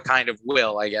 even though it kind of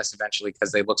will, I guess, eventually,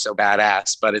 because they look so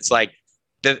badass. But it's like,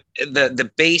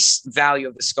 the base value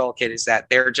of the skull kit is that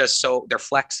they're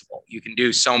flexible. You can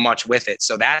do so much with it.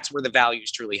 So that's where the value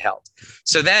is truly held.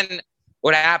 So then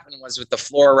what happened was, with the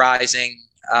floor rising,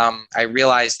 I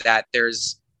realized that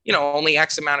there's, only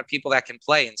X amount of people that can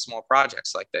play in small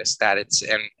projects like this, that it's,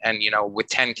 and with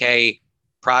 10K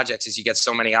projects, as you get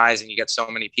so many eyes and you get so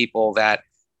many people that,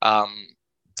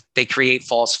 they create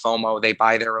false FOMO. They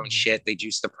buy their own shit. They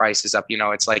juice the prices up.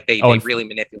 It's like they really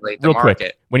manipulate the market.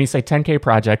 Quick, when you say 10K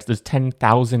projects, there's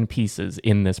 10,000 pieces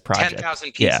in this project.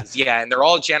 10,000 pieces, yeah. And they're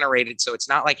all generated. So it's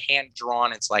not like hand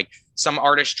drawn. It's like some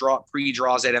artist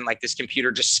pre-draws it, and like this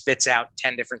computer just spits out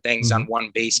 10 different things on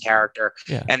one base character.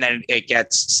 Yeah. And then it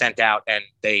gets sent out, and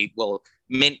they will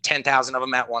mint 10,000 of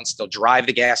them at once. They'll drive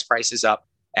the gas prices up,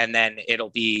 and then it'll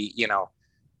be,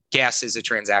 gas is a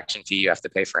transaction fee you have to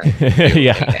pay for in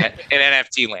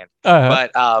NFT land.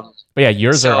 But yeah,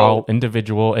 yours are all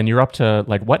individual, and you're up to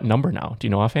like what number now? Do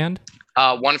you know offhand?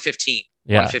 115.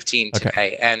 Yeah. 115 to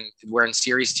pay. And we're in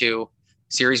Series 2.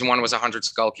 Series 1 was 100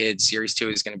 skull kids. Series 2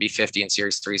 is going to be 50, and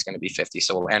Series 3 is going to be 50.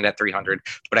 So we'll end at 300.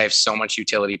 But I have so much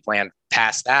utility planned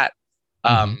past that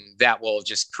that will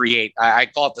just create. I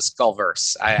call it the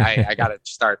Skullverse. I got to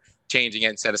start changing it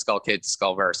instead of Skull Kids to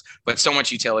Skullverse. But so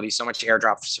much utility, so much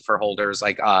airdrops for holders,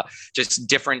 like just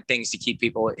different things to keep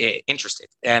people interested,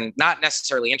 and not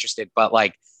necessarily interested, but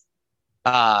like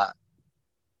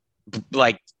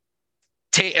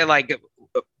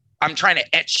I'm trying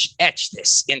to etch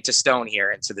this into stone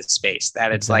here, into the space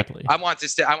that it's exactly. Like, I want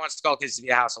Skull Kids to be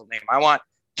a household name. I want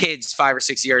kids 5 or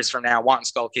 6 years from now wanting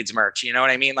Skull Kids merch. You know what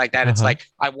I mean? Like that. It's like,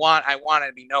 I want it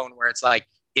to be known, where it's like,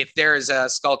 if there's a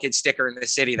Skull Kids sticker in the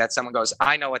city that someone goes,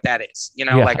 I know what that is, you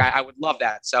know, like I would love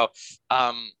that. So,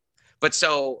 to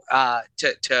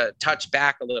touch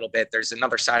back a little bit, there's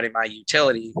another side of my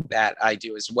utility that I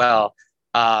do as well.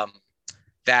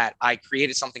 That I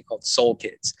created something called Soul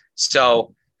Kids.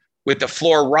 So with the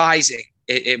floor rising,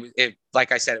 it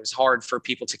like I said, it was hard for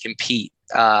people to compete,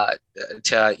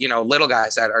 to, you know, little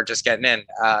guys that are just getting in,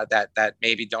 that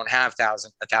maybe don't have $1,000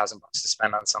 to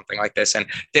spend on something like this, and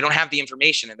they don't have the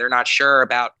information, and they're not sure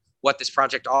about what this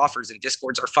project offers, and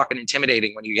Discords are fucking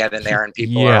intimidating when you get in there, and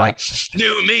people are like,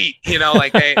 new meat, you know,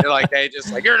 like they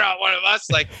just like, you're not one of us,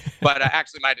 like. But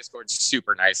actually, my Discord's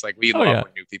super nice. Like, we love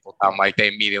when new people come. Like, they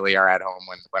immediately are at home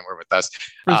when we're with us.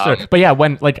 For sure. But yeah,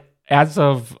 when like, as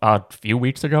of a few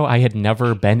weeks ago, I had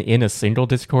never been in a single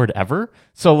Discord ever.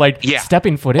 So like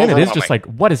stepping foot in, it is just like,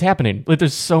 what is happening? Like,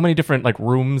 there's so many different like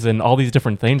rooms and all these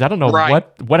different things. I don't know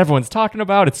what everyone's talking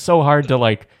about. It's so hard to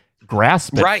like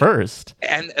grasp at first.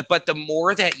 But the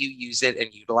more that you use it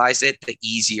and utilize it, the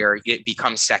easier it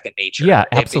becomes second nature. Yeah,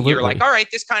 absolutely. You're like, all right,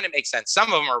 this kind of makes sense.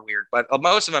 Some of them are weird, but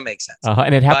most of them make sense.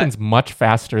 And it happens much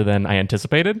faster than I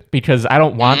anticipated, because I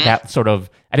don't want that sort of,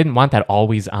 I didn't want that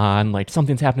always on, like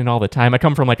something's happening all the time. I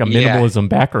come from like a minimalism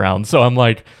background, so I'm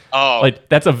like, like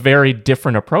that's a very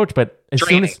different approach. But as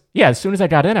soon as I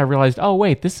got in, I realized, oh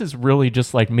wait, this is really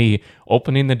just like me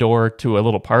opening the door to a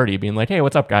little party, being like, hey,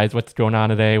 what's up, guys? What's going on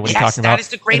today? What are you talking about? That is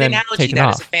the great analogy.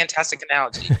 That is a fantastic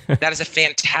analogy. That is a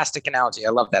fantastic analogy.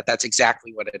 I love that. That's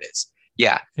exactly what it is.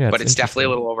 Yeah, but it's definitely a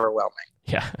little overwhelming.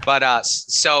 Yeah. But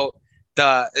so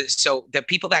the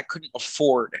people that couldn't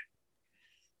afford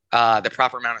the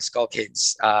proper amount of Skull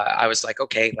Kids, I was like,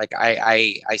 okay, like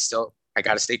I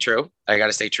got to stay true. I got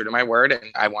to stay true to my word, and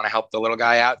I want to help the little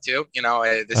guy out too. You know,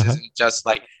 this isn't just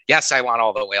like, yes, I want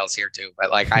all the whales here too,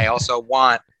 but like I also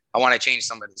want to change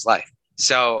somebody's life.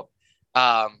 So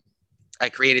I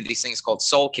created these things called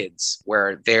Soul Kids,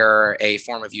 where they're a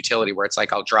form of utility, where it's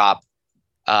like I'll drop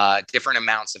different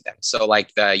amounts of them. So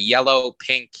like the yellow,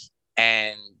 pink,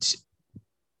 and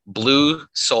blue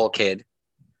Soul Kid,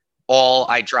 all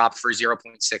I dropped for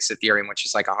 0.6 Ethereum, which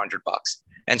is like $100.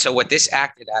 And so what this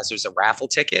acted as was a raffle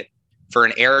ticket for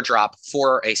an airdrop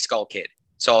for a Skull Kid.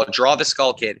 So I'll draw the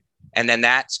Skull Kid, and then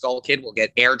that Skull Kid will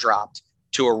get airdropped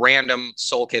to a random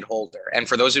Soul Kid holder. And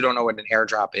for those who don't know what an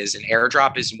airdrop is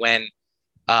when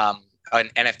an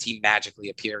NFT magically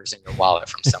appears in your wallet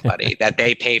from somebody that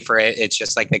they pay for it. It's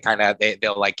just like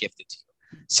they'll like gift it to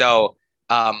you. So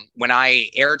when I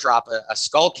airdrop a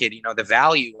Skull Kid, you know, the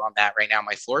value on that right now,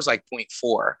 my floor is like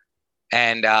 0.4.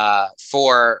 And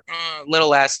for a little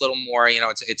less, a little more, you know,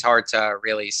 it's hard to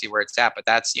really see where it's at, but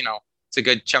that's, you know, it's a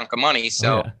good chunk of money.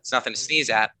 So it's nothing to sneeze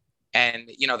at.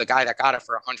 And, you know, the guy that got it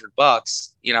for $100,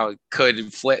 you know,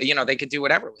 could flip, you know, they could do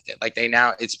whatever with it. Like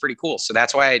it's pretty cool. So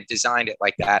that's why I designed it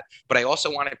like that. But I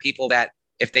also wanted people that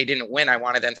if they didn't win, I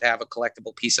wanted them to have a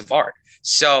collectible piece of art.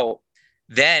 So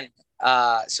then,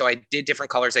 so I did different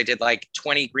colors. I did like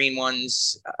 25 green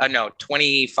ones.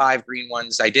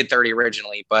 I did 30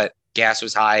 originally, but gas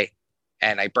was high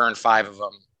and I burned 5 of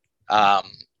them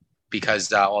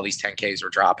because all these 10Ks were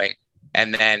dropping.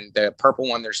 And then the purple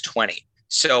one, there's 20.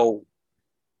 So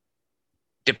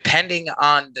depending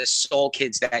on the Soul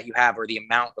Kids that you have, or the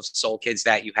amount of Soul Kids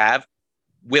that you have,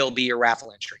 will be your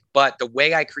raffle entry. But the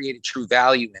way I created true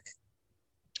value in it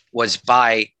was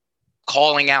by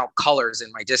calling out colors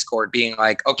in my Discord, being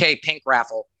like, okay, pink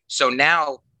raffle. So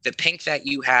now the pink that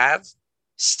you have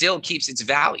still keeps its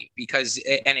value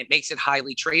and it makes it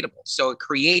highly tradable. So it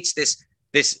creates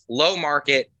this low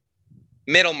market,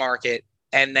 middle market,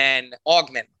 and then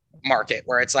augment market,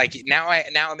 where it's like now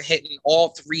I'm hitting all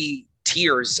 3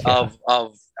 tiers of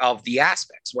the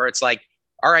aspects, where it's like,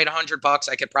 all right, $100,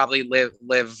 I could probably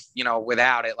live, you know,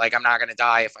 without it. Like, I'm not going to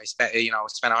die if I spend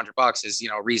 $100 is, you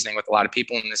know, reasoning with a lot of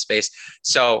people in this space.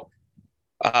 So,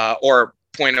 or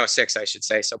 0.06, I should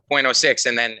say. So 0.06,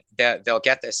 and then they'll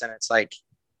get this. And it's like,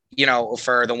 you know,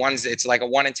 for the ones, it's like a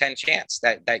 1 in 10 chance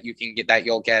that you can get, that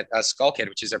you'll get a Skull Kid,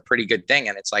 which is a pretty good thing.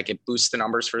 And it's like, it boosts the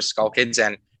numbers for Skull Kids.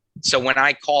 And so when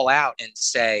I call out and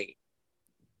say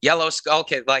yellow Skull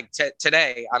Kid, like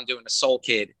today I'm doing a Soul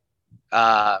Kid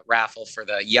raffle for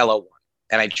the yellow one,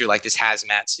 and I drew like this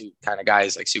hazmat suit kind of guy,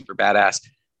 is like super badass,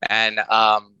 and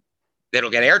that'll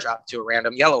get airdropped to a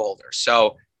random yellow holder.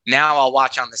 So now I'll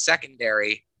watch on the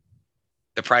secondary,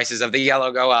 the prices of the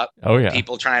yellow go up. Oh yeah.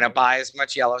 People trying to buy as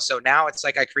much yellow. So now it's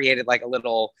like I created like a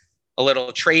little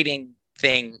trading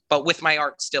thing, but with my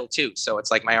art still too. So it's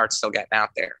like my art's still getting out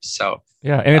there. So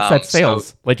yeah, and it's that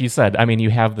sales, like you said. I mean, you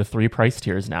have the 3 price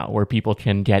tiers now where people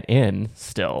can get in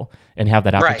still and have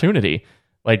that opportunity.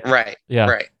 Right. Like, yeah,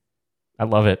 right. I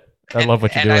love it. I love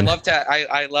what you're doing.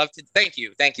 I love to. Thank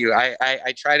you.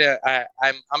 I try to.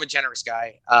 I'm a generous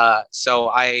guy. So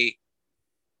I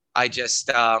just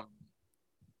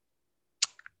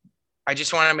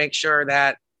want to make sure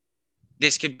that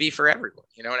this could be for everyone.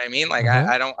 You know what I mean? Like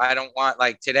I don't want,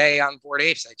 like today on Bored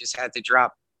Apes, I just had to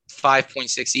drop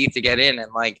 5.6 ETH to get in,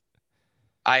 and like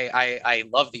I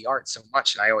love the art so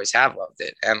much, and I always have loved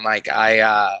it, and like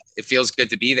it feels good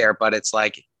to be there, but it's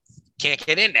like can't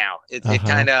get in now. It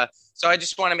kind of, so I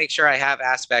just want to make sure I have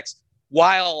aspects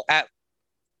while at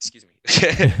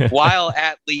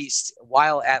least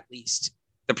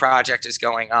the project is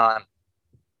going on.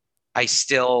 I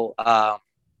still I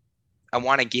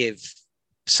want to give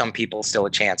some people still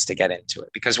a chance to get into it,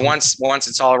 because once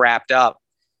it's all wrapped up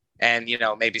and, you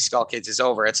know, maybe Skull Kids is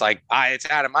over, it's like, it's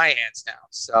out of my hands now.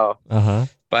 So,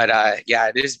 but yeah,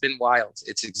 it has been wild.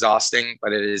 It's exhausting,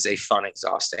 but it is a fun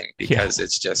exhausting, because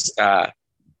it's just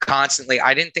constantly,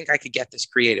 I didn't think I could get this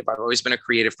creative. I've always been a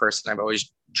creative person. I've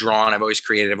always drawn, I've always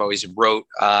created, I've always wrote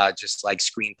just like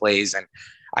screenplays and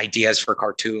ideas for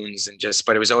cartoons, and just,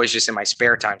 but it was always just in my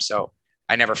spare time. So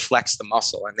I never flexed the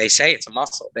muscle, and they say it's a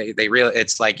muscle. They really,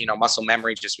 it's like, you know, muscle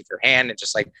memory just with your hand, and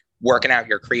just like working out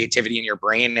your creativity in your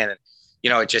brain. And, you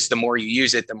know, it just, the more you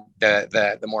use it,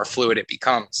 the more fluid it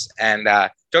becomes. And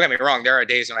don't get me wrong, there are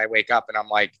days when I wake up and I'm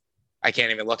like, I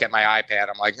can't even look at my iPad.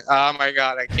 I'm like, oh my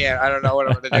God, I can't, I don't know what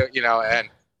I'm going to do, you know?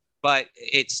 But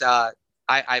it's,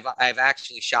 I've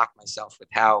actually shocked myself with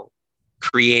how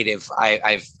creative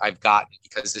I've gotten,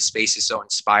 because the space is so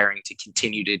inspiring to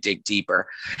continue to dig deeper.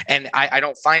 And I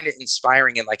don't find it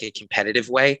inspiring in like a competitive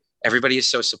way. Everybody is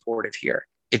so supportive here.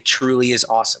 It truly is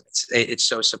awesome. It's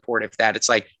so supportive that it's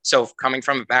like, so coming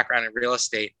from a background in real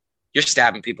estate, you're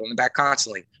stabbing people in the back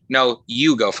constantly. No,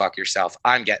 you go fuck yourself.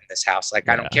 I'm getting this house. Like,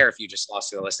 I don't care if you just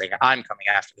lost the listing. I'm coming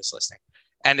after this listing.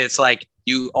 And it's like,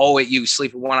 you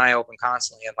sleep with one eye open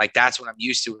constantly. And like, that's what I'm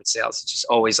used to with sales. It's just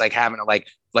always like having to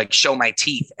like show my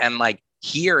teeth. And like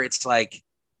here, it's like,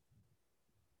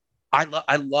 I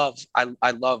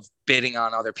love bidding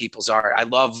on other people's art. I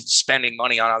love spending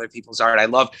money on other people's art.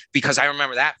 Because I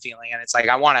remember that feeling. And it's like,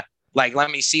 I want to, like,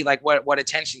 let me see like what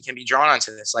attention can be drawn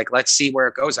onto this. Like, let's see where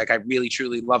it goes. Like, I really,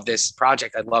 truly love this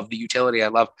project. I love the utility. I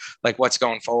love like what's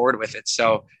going forward with it.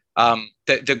 So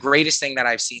the greatest thing that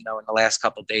I've seen though in the last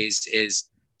couple of days is,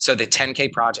 so the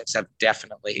 10K projects have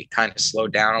definitely kind of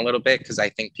slowed down a little bit, because I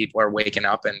think people are waking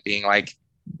up and being like,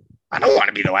 I don't want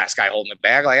to be the last guy holding the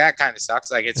bag. Like, that kind of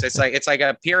sucks. Like, it's like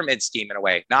a pyramid scheme in a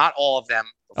way. Not all of them.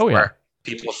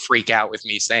 People freak out with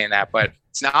me saying that, but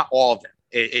it's not all of them.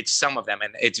 It's some of them,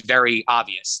 and it's very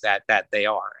obvious that they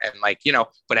are. And like, you know,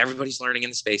 but everybody's learning in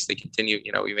the space. They continue.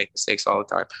 You know, we make mistakes all the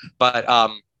time. But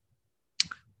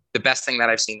the best thing that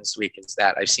I've seen this week is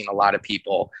that I've seen a lot of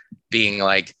people being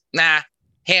like, nah,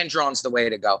 hand drawn's the way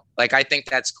to go. Like, I think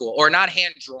that's cool. Or not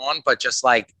hand drawn, but just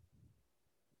like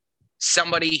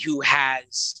somebody who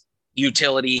has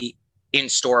utility in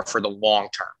store for the long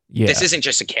term. Yeah. This isn't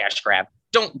just a cash grab.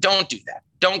 Don't do that.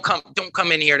 Don't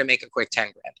come in here to make a quick 10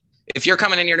 grand. If you're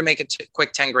coming in here to make a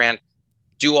quick 10 grand,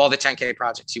 do all the 10K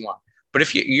projects you want. But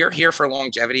if you're here for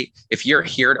longevity, if you're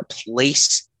here to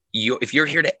place if you're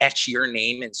here to etch your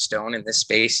name in stone in this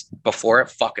space before it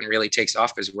fucking really takes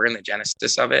off, because we're in the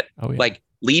genesis of it, like,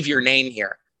 leave your name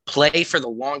here, play for the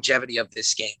longevity of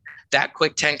this game. That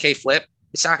quick 10K flip,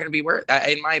 it's not going to be worth,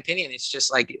 in my opinion. It's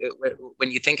just like,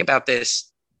 when you think about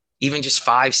this, even just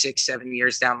 5, 6, 7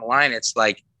 years down the line, it's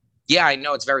like, yeah, I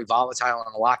know it's very volatile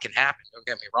and a lot can happen. Don't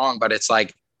get me wrong, but it's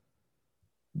like,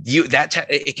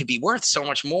 it could be worth so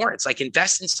much more. It's like,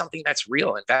 invest in something that's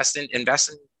real. Invest in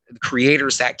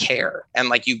creators that care. And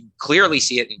like, you clearly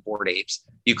see it in Bored Apes.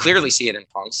 You clearly see it in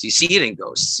Punks. You see it in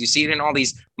Ghosts. You see it in all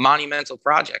these monumental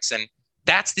projects. And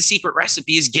that's the secret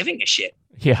recipe, is giving a shit.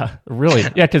 Yeah, really.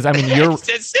 Yeah, because I mean,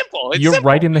 it's simple. You're simple.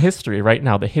 Writing the history right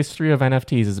now. The history of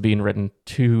NFTs is being written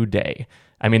today.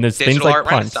 I mean, there's digital things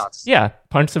like punts. Yeah,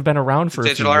 punts have been around for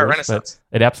digital a few art years, renaissance.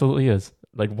 But it absolutely is,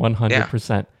 like 100%.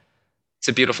 Yeah. It's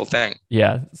a beautiful thing.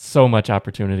 Yeah, so much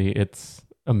opportunity. It's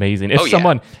amazing. If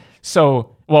someone,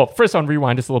 so, well, first on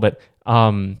rewind just a little bit.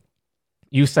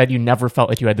 you said you never felt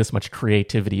like you had this much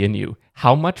creativity in you.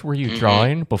 How much were you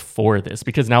drawing before this?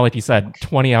 Because now, like you said,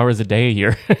 20 hours a day,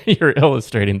 you're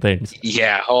illustrating things.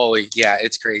 Yeah,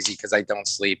 it's crazy because I don't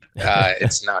sleep.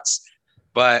 It's nuts.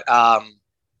 But I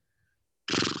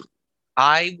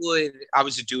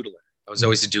was a doodler. I was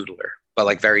always a doodler, but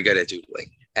like very good at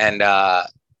doodling. And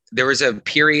there was a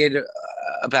period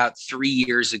about 3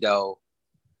 years ago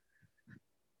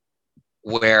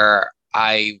where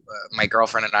my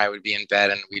girlfriend and I would be in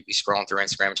bed and we'd be scrolling through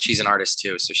Instagram. She's an artist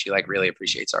too, so she like really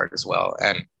appreciates art as well.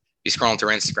 And be scrolling through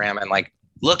Instagram and like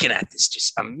looking at this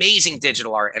just amazing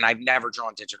digital art. And I've never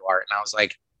drawn digital art. And I was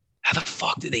like, how the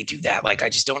fuck do they do that? Like, I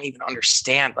just don't even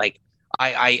understand. Like,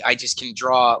 I just can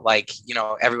draw, like, you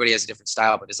know, everybody has a different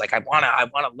style, but it's like, I want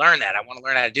to learn that. I want to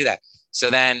learn how to do that. So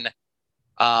then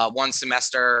one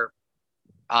semester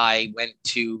I went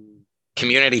to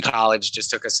community college, just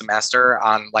took a semester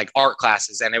on like art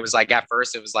classes. And it was like, at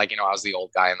first it was like, you know, I was the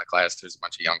old guy in the class. There's a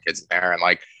bunch of young kids in there. And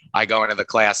like, I go into the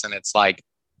class and it's like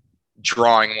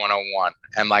drawing 101.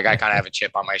 And like, I kind of have a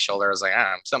chip on my shoulder. I was like,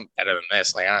 I'm some better than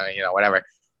this. Like, I don't, you know, whatever.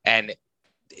 And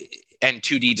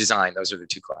 2D design, those are the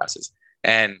two classes.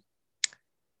 And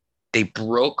they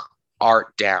broke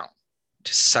art down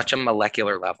to such a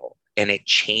molecular level. And it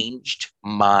changed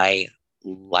my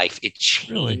life. It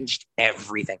changed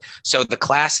everything. So the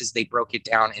classes, they broke it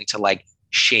down into like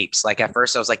shapes. Like at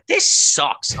first I was like, this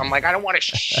sucks. I'm like, I don't want to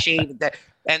shade that.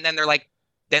 And then they're like,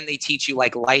 then they teach you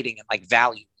like lighting and like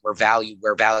value, where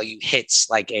value hits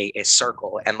like a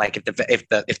circle. And like if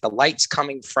the light's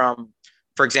coming from,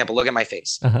 for example, look at my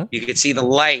face. You can see the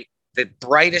light, the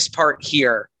brightest part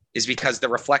here is because the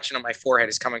reflection of my forehead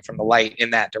is coming from the light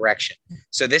in that direction.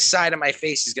 So this side of my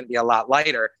face is going to be a lot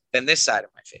lighter than this side of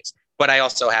my face. But I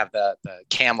also have the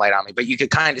cam light on me, but you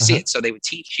could kind of see it. So they would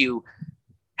teach you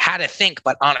how to think,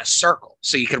 but on a circle,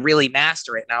 so you could really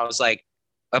master it. And I was like,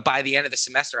 by the end of the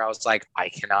semester, I was like, I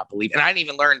cannot believe it. And I didn't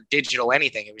even learn digital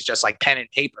anything. It was just like pen and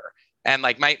paper. And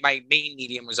like my main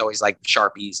medium was always like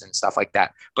Sharpies and stuff like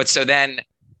that. But so then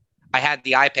I had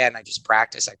the iPad and I just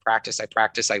practiced.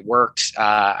 I worked.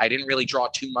 I didn't really draw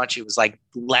too much. It was like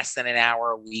less than an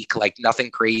hour a week, like nothing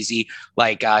crazy.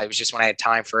 Like it was just when I had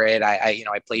time for it.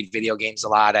 I played video games a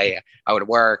lot. I would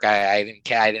work. I didn't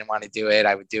care. I didn't want to do it.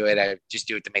 I would do it. I would just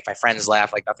do it to make my friends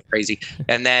laugh, like nothing crazy.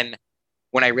 And then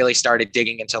when I really started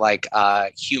digging into like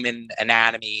human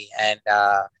anatomy and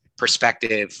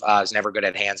perspective, I was never good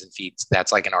at hands and feet.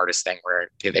 That's like an artist thing where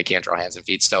they can't draw hands and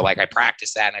feet. So like I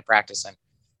practiced that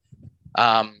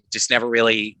and just never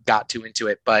really got too into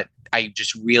it, but I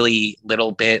just really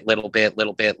little bit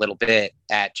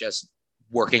at just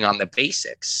working on the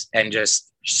basics and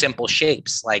just simple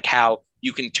shapes, like how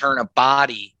you can turn a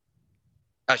body,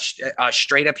 a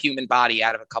straight up human body,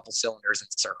 out of a couple cylinders and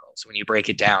circles when you break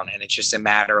it down. And it's just a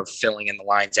matter of filling in the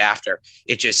lines after.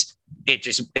 It just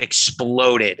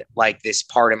exploded, like this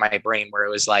part of my brain where it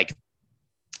was like,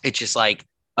 it's just like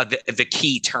the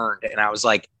key turned and I was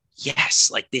like, yes,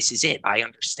 like this is it. I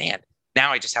understand.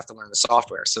 Now I just have to learn the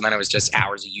software. So then it was just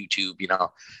hours of YouTube, you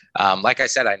know. Like I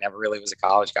said, I never really was a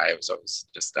college guy. I was always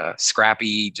just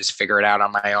scrappy, just figure it out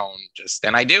on my own.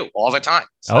 And I do all the time.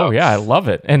 So, oh yeah, I love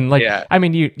it. And like, I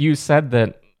mean, you said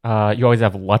that you always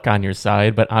have luck on your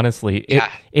side, but honestly,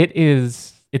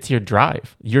 it's your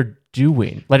drive. You're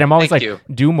doing. Like I'm always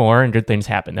do more and good things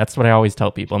happen. That's what I always tell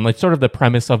people. And like sort of the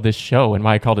premise of this show and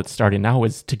why I called it Starting Now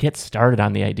is to get started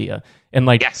on the idea. And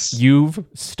like you've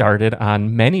started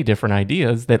on many different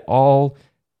ideas that all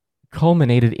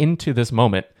culminated into this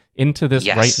moment, into this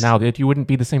right now, that you wouldn't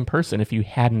be the same person if you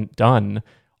hadn't done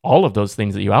all of those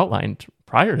things that you outlined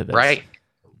prior to this.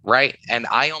 Right. And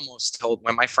I almost told,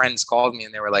 when my friends called me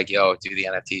and they were like, yo, do the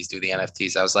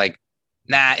NFTs. I was like,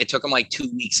 nah, it took them like 2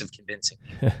 weeks of convincing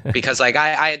me because like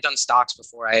I had done stocks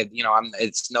before. I had, you know,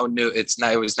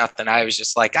 it was nothing. I was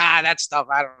just like, that stuff,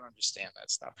 I don't understand that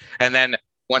stuff. And then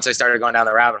once I started going down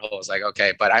the rabbit hole, I was like,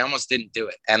 okay, but I almost didn't do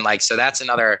it. And like, so that's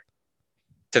another,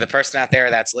 to the person out there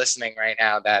that's listening right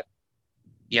now that,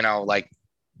 you know, like,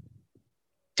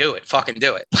 do it, fucking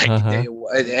do it. Like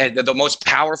the most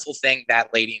powerful thing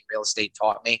that lady in real estate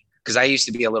taught me, because I used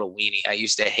to be a little weenie. I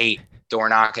used to hate door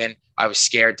knocking. I was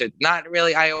scared to, not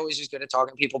really, I always was good at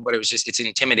talking to people, but it was just, it's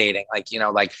intimidating. Like, you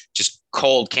know, like just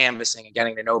cold canvassing and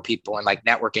getting to know people and like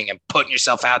networking and putting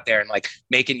yourself out there and like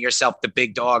making yourself the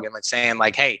big dog and like saying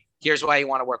like, hey, here's why you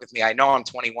want to work with me. I know I'm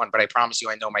 21, but I promise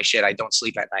you, I know my shit. I don't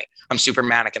sleep at night. I'm super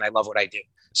manic and I love what I do.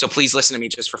 So please listen to me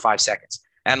just for 5 seconds.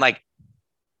 And like,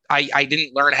 I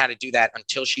didn't learn how to do that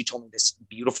until she told me this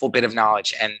beautiful bit of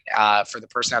knowledge. And for the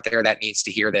person out there that needs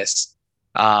to hear this,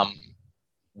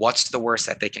 what's the worst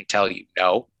that they can tell you?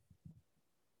 No.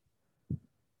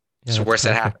 What's the worst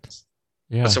that happens?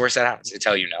 Yeah. What's the worst that happens? They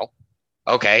tell you no.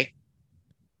 Okay,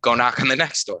 go knock on the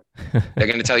next door. They're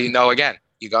going to tell you no again.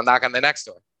 You go knock on the next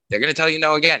door. They're going to tell you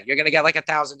no again. You're going to get like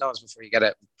 1,000 no's before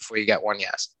you get one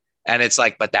yes. And it's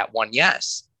like, but that one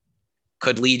yes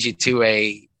could lead you to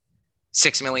a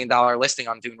 $6 million listing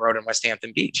on Dune Road in West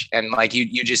Hampton Beach. And like, you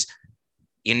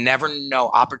never know.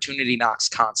 Opportunity knocks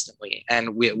constantly.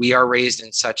 And we are raised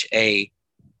in such a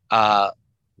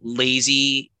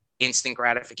lazy instant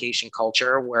gratification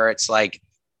culture where it's like,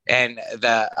 and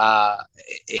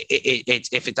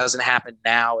if it doesn't happen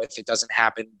now, if it doesn't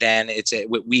happen then,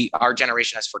 our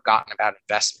generation has forgotten about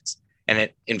investments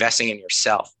and investing in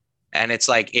yourself. And it's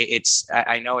like,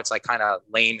 I know it's like kind of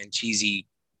lame and cheesy,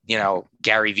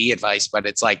 Gary V advice, but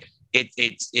it's like,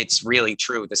 it's really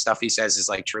true. The stuff he says is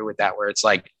like true with that, where it's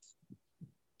like,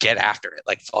 get after it,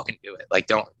 like fucking do it. Like,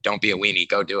 don't be a weenie,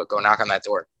 go do it. Go knock on that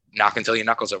door, knock until your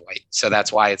knuckles are white. So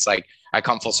that's why it's like, I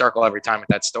come full circle every time with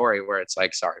that story where it's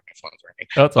like, sorry, my phone's ringing.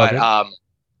 But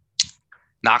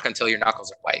knock until your knuckles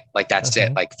are white. Like, that's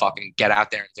it. Like, fucking get out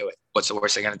there and do it. What's the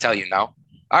worst they're going to tell you? No.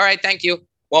 All right. Thank you.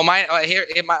 Well, my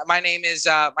name is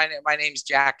my name's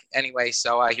Jack anyway.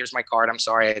 So here's my card. I'm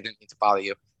sorry, I didn't mean to bother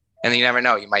you. And you never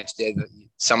know, you might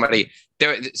somebody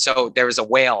there. So there was a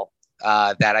whale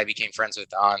that I became friends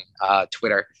with on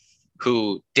Twitter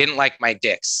who didn't like my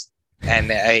dicks, and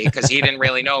because he didn't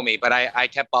really know me, but I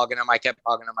kept bugging him. I kept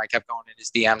going in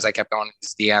his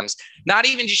DMs. Not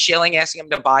even just shilling, asking him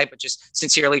to buy, but just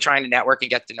sincerely trying to network and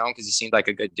get to know him because he seemed like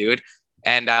a good dude.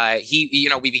 And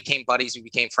we became buddies, we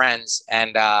became friends,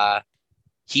 and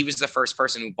he was the first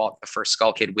person who bought the first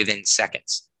Skull Kid within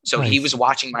seconds. So nice. He was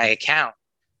watching my account,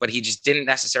 but he just didn't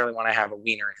necessarily want to have a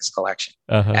wiener in his collection.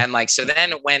 And like, so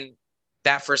then when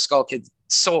that first Skull Kid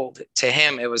sold to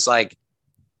him, it was like,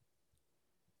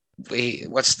 he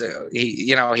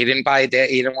didn't buy he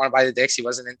didn't want to buy the dicks. He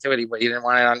wasn't into it. He didn't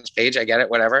want it on his page. I get it,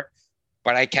 whatever.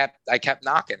 But I kept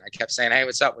knocking. I kept saying, hey,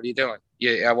 what's up? What are you doing?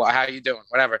 How are you doing?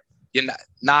 Whatever. You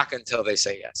knock until they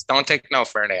say yes. Don't take no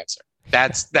for an answer.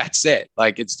 That's it.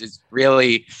 Like, it's just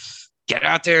really get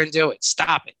out there and do it.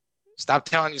 Stop it. Stop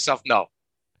telling yourself no.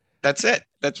 That's it.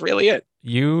 That's really it.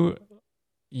 You're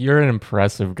an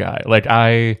impressive guy. Like,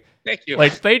 thank you.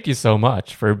 Like, thank you so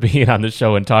much for being on the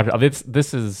show and talking.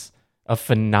 This is a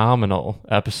phenomenal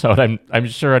episode. I'm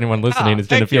sure anyone listening is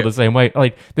going to feel the same way.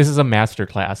 Like, this is a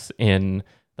masterclass in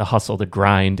the hustle, the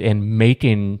grind, and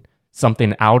making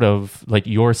something out of like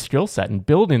your skill set and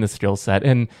building the skill set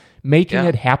and making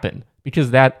it happen,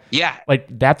 because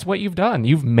that's what you've done.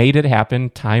 You've made it happen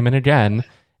time and again,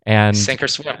 and sink or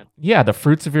swim. Yeah, the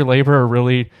fruits of your labor are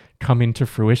really coming to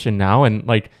fruition now, and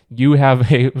like, you have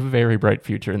a very bright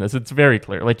future in this. It's very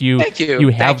clear. Like, you have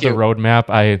the roadmap.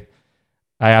 I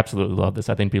absolutely love this.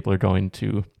 I think people are going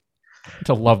to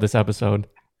love this episode.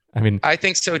 I mean, I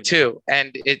think so too.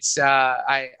 And it's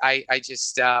I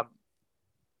just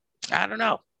I don't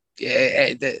know.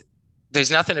 There's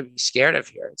nothing to be scared of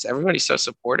here. Everybody's so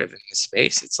supportive in this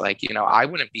space. It's like, I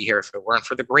wouldn't be here if it weren't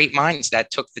for the great minds that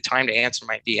took the time to answer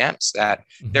my DMs. That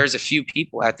there's a few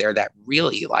people out there that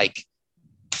really like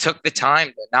took the time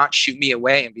to not shoot me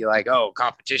away and be like, oh,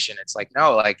 competition. It's like,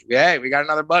 no, like, hey, we got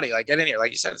another buddy. Like, get in here.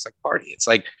 Like you said, it's like a party. It's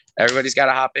like everybody's got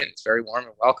to hop in. It's very warm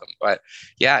and welcome. But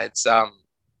yeah, it's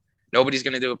nobody's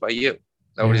gonna do it but you.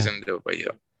 Nobody's gonna do it but you.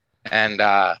 And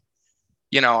I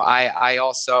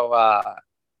also,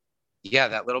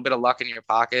 that little bit of luck in your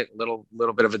pocket, little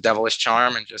bit of a devilish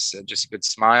charm, and just a good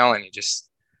smile, and you just,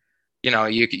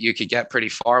 you could get pretty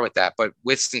far with that. But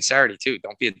with sincerity too.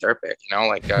 Don't be a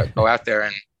dirtbag. Go out there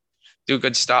and do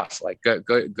good stuff. Like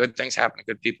good things happen to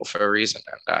good people for a reason.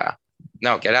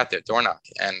 And get out there, door knock,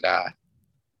 and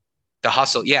the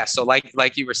hustle. Yeah. So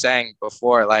like you were saying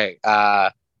before, like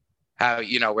how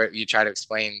where you try to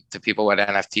explain to people what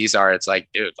NFTs are. It's like,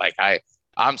 dude, like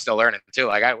I'm still learning too.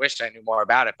 Like, I wish I knew more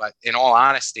about it, but in all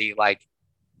honesty, like,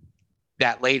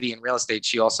 that lady in real estate,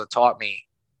 she also taught me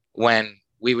when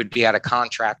we would be at a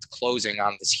contract closing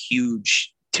on this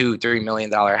huge $2-3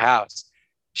 million house.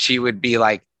 She would be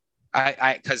like,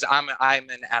 cause I'm an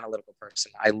analytical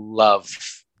person. I love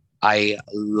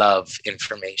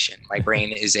information. My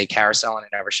brain is a carousel and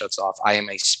it never shuts off. I am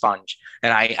a sponge,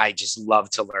 and I just love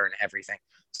to learn everything.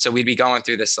 So we'd be going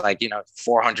through this,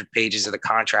 400 pages of the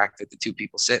contract with the two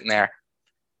people sitting there.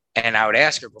 And I would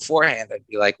ask her beforehand, I'd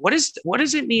be like, what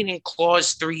does it mean in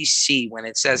clause 3C when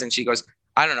it says, and she goes,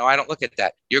 I don't know. I don't look at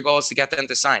that. Your goal is to get them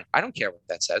to sign. I don't care what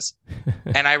that says.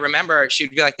 And I remember she'd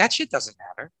be like, that shit doesn't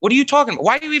matter. What are you talking about?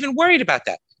 Why are you even worried about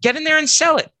that? Get in there and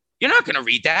sell it. You're not going to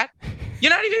read that.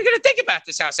 You're not even going to think about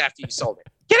this house after you sold it.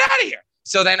 Get out of here.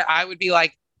 So then I would be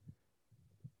like,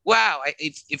 wow,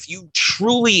 if you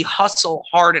truly hustle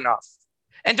hard enough,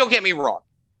 and don't get me wrong,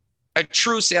 a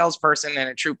true salesperson and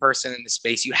a true person in the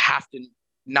space, you have to,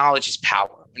 knowledge is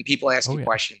power. When people ask you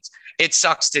questions, it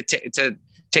sucks to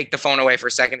take the phone away for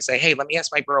a second and say, hey, let me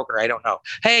ask my broker. I don't know.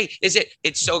 Hey,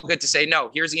 it's so good to say,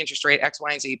 no, here's the interest rate, X,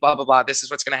 Y, and Z, blah, blah, blah. This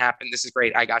is what's going to happen. This is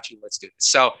great. I got you. Let's do this.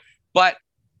 So, but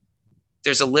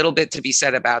there's a little bit to be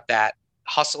said about that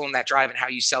hustle and that drive and how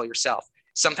you sell yourself.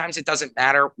 Sometimes it doesn't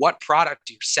matter what product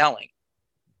you're selling.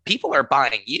 People are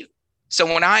buying you. So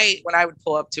when I would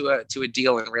pull up to a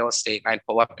deal in real estate, and I'd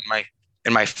pull up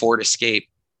in my Ford Escape,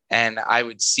 and I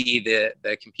would see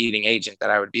the competing agent that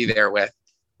I would be there with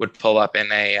would pull up in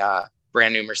a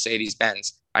brand new Mercedes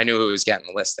Benz, I knew who was getting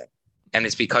the listing. And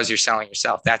it's because you're selling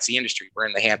yourself. That's the industry. We're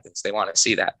in the Hamptons. They want to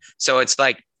see that. So it's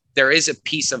like, there is a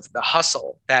piece of the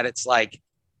hustle that it's like,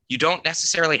 you don't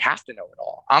necessarily have to know it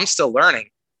all. I'm still learning,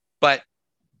 but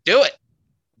do it.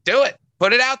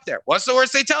 Put it out there. What's the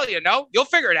worst they tell you? No, you'll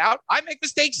figure it out. I make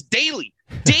mistakes daily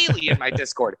in my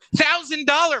Discord,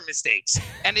 $1,000 mistakes.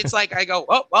 And it's like, I go,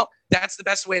 oh, well, that's the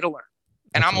best way to learn.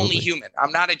 And I'm only human.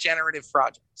 I'm not a generative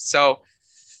project. So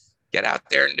get out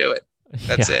there and do it.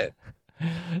 That's it.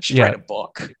 Should write a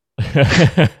book.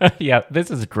 Yeah,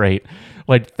 this is great.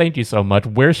 Like, thank you so much.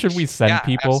 Where should we send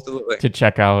people to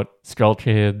check out Skull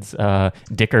Kids,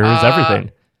 Dickers,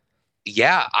 everything?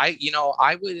 Yeah,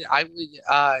 I would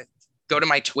go to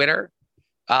my Twitter,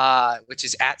 which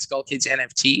is at Skull Kids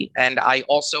NFT, and I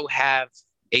also have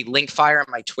a link fire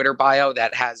in my Twitter bio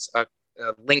that has a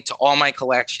link to all my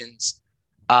collections.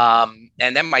 And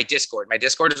then my Discord. My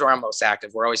Discord is where I'm most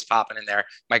active. We're always popping in there.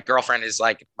 My girlfriend is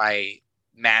like my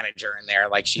manager in there.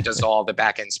 Like, she does all the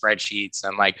back end spreadsheets,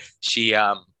 and like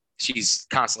she's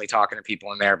constantly talking to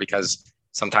people in there, because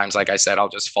sometimes, like I said, I'll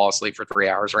just fall asleep for 3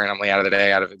 hours randomly out of the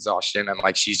day out of exhaustion. And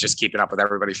like, she's just keeping up with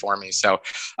everybody for me. So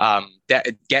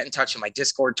get in touch with my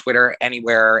Discord, Twitter,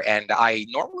 anywhere. And I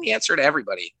normally answer to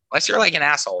everybody. Unless you're like an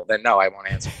asshole, then no, I won't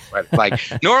answer. But like,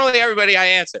 normally everybody I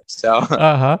answer. So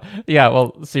yeah.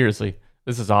 Well, seriously,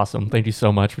 this is awesome. Thank you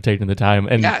so much for taking the time.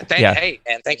 And hey,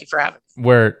 and thank you for having me.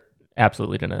 We're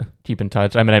absolutely gonna keep in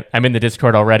touch. I mean, I'm in the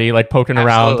Discord already, like poking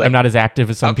around. I'm not as active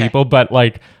as some people, but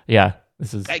like, yeah.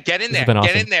 This is get in there. Awesome.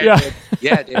 Get in there. Yeah, dude.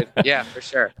 Yeah, dude. Yeah, for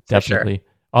sure. Definitely. Sure.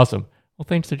 Awesome. Well,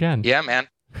 thanks again. Yeah, man.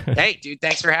 Hey, dude,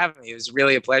 thanks for having me. It was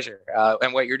really a pleasure.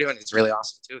 And what you're doing is really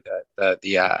awesome too.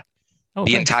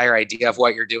 The entire idea of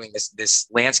what you're doing. This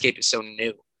landscape is so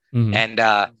new,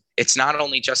 and it's not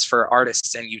only just for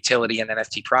artists and utility and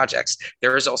NFT projects.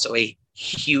 There is also a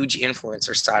huge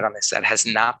influencer side on this that has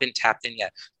not been tapped in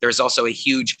yet. There's also a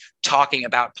huge talking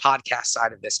about podcast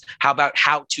side of this. How about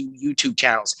how-to YouTube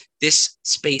channels? This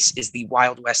space is the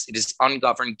Wild West. It is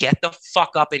ungoverned. Get the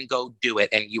fuck up and go do it.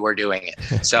 And you are doing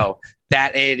it. So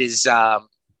that it is,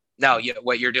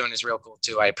 what you're doing is real cool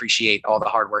too. I appreciate all the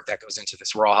hard work that goes into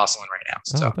this. We're all hustling right now.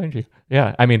 So thank you.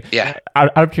 Yeah. I mean,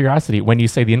 out of curiosity, when you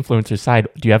say the influencer side,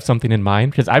 do you have something in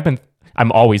mind? Because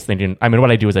I'm always thinking, I mean,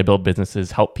 what I do is I build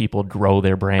businesses, help people grow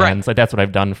their brands. Right. Like, that's what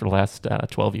I've done for the last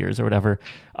 12 years or whatever.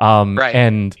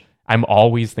 And I'm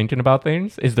always thinking about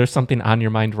things. Is there something on your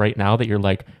mind right now that you're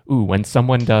like, ooh, when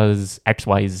someone does X,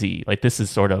 Y, Z, like, this is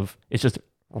sort of, it's just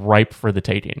ripe for the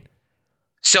taking?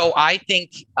 So I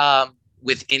think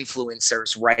with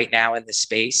influencers right now in the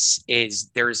space I'm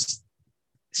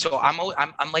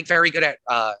like very good at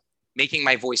making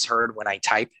my voice heard when I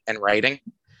type and writing.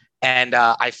 And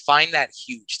I find that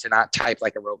huge, to not type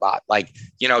like a robot, like,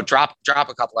 drop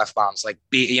a couple F-bombs, like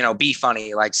be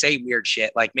funny, like say weird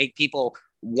shit, like make people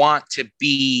want to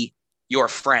be your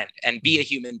friend and be a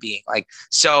human being. Like,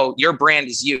 so your brand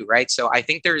is you, right? So I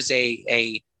think there's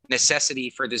a necessity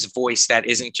for this voice that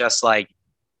isn't just like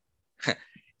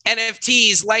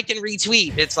NFTs, like and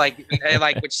retweet. It's like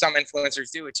which some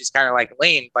influencers do, which is kind of like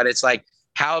lame, but it's like,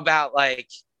 how about like,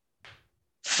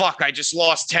 fuck, I just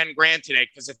lost 10 grand today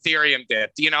because Ethereum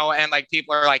dipped, and like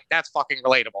people are like, that's fucking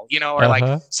relatable, or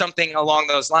like something along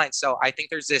those lines. So I think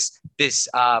there's this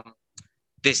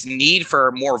need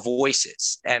for more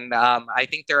voices. And I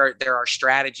think there are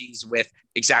strategies with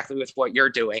what you're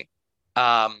doing.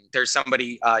 There's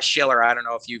somebody, Schiller, I don't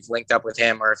know if you've linked up with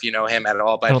him or if you know him at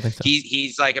all, but so.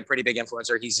 He's like a pretty big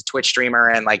influencer. He's a Twitch streamer,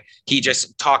 and like he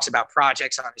just talks about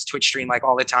projects on his Twitch stream like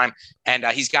all the time. And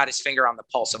he's got his finger on the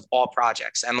pulse of all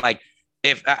projects. And like,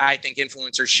 if I think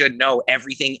influencers should know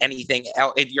everything, anything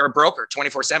else. If you're a broker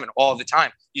 24/7 all the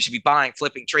time, you should be buying,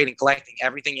 flipping, trading, collecting,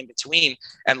 everything in between,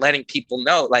 and letting people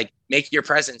know, like, make your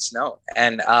presence known.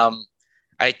 And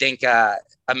I think a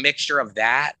mixture of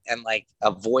that and like a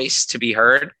voice to be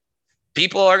heard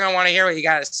people are going to want to hear what you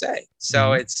got to say.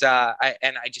 So Mhm. it's, I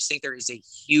just think there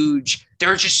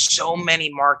are just so many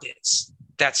markets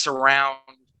that surround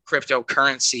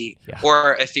cryptocurrency Yeah.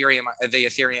 or Ethereum, the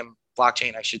Ethereum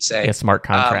blockchain, I should say. Yeah, smart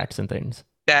Um, contracts and things.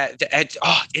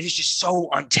 it is just so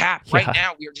untapped right Yeah.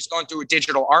 now. We are just going through a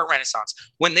digital art renaissance.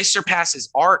 When this surpasses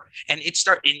art and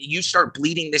you start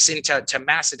bleeding this into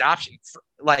mass adoption,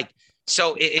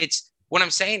 it's what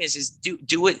I'm saying is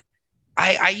do it.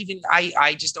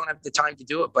 I just don't have the time to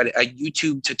do it, but a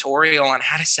YouTube tutorial on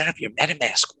how to set up your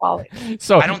MetaMask wallet.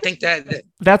 So I don't think that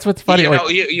that's what's funny. you Like know,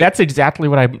 you that's exactly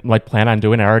what I like plan on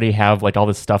doing. I already have like all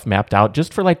this stuff mapped out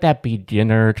just for like that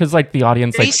beginner, because like the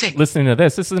audience like basic, listening to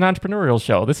this is an entrepreneurial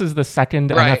show. This is the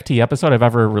second right, NFT episode I've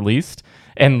ever released,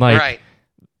 and like right,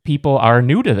 people are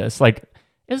new to this. Like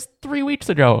it's 3 weeks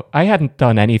ago. I hadn't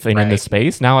done anything in this right.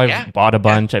 space. Now I've Yeah, bought a yeah,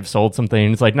 bunch. I've sold some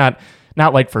things. Like not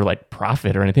like for like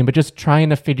profit or anything, but just trying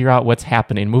to figure out what's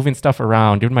happening, moving stuff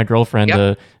around, giving my girlfriend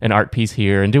yep, an art piece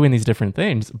here, and doing these different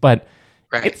things. But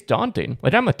right. it's daunting.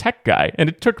 Like I'm a tech guy, and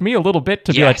it took me a little bit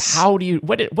to be like, Yes. how do you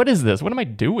what is this? What am I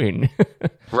doing?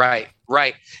 Right,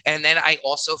 right. And then I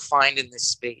also find in this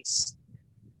space,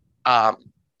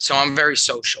 so I'm very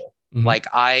social. Mhm. Like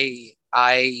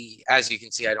as you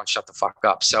can see, I don't shut the fuck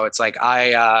up. So it's like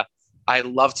I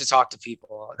love to talk to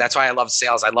people. That's why I love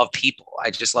sales. I love people. I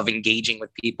just love engaging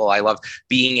with people. I love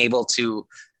being able to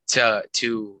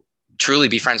truly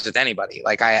be friends with anybody.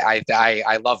 Like I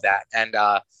love that. And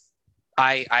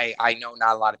I know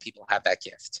not a lot of people have that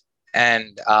gift,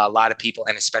 and a lot of people,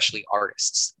 and especially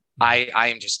artists. I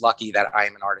am just lucky that I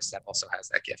am an artist that also has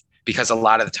that gift, because a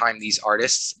lot of the time these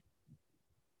artists,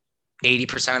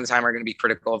 80% of the time, are going to be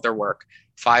critical of their work.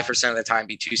 5% of the time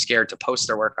be too scared to post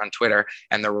their work on Twitter,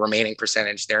 and the remaining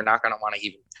percentage, they're not going to want to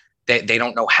even, they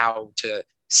don't know how to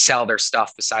sell their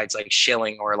stuff besides like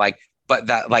shilling or like, but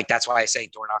that's why I say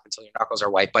door knock until your knuckles are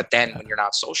white. But then when you're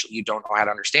not social, you don't know how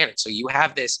to understand it. So you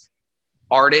have this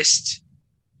artist,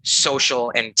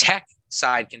 social, and tech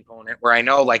side component where I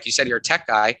know, like you said, you're a tech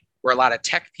guy, where a lot of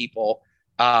tech people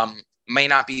may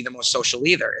not be the most social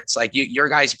either. It's like your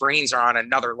guys' brains are on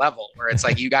another level where it's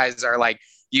like you guys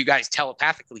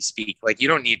telepathically speak. Like you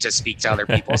don't need to speak to other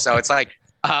people. So it's like,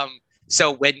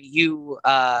 so when you,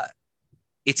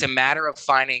 it's a matter of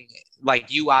finding, like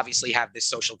you obviously have this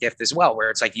social gift as well, where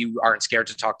it's like you aren't scared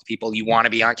to talk to people. You want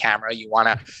to be on camera.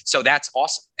 So that's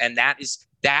awesome. And that is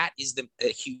the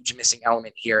huge missing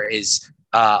element here is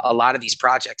a lot of these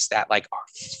projects that like are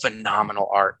phenomenal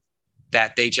art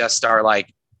that they just are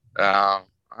like, I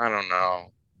don't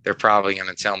know. They're probably going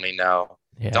to tell me no.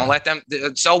 Yeah. Don't let them.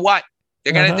 So what?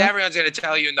 Everyone's going to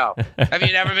tell you no. Have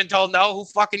you never been told no? Who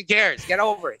fucking cares? Get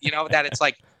over it. You know, that it's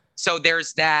like, so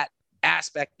there's that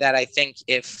aspect that I think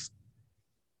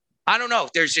I don't know.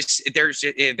 There's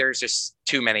just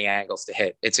too many angles to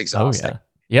hit. It's exhausting. Oh,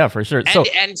 yeah, for sure. So,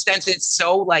 and since it's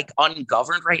so like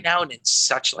ungoverned right now, and it's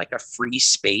such like a free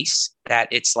space that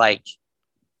it's like,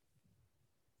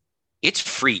 it's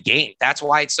free game. That's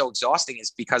why it's so exhausting,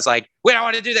 is because like, wait, I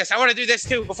want to do this. I want to do this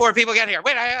too before people get here.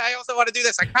 Wait, I also want to do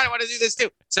this. I kind of want to do this too.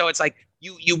 So it's like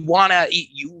you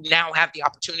now have the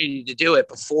opportunity to do it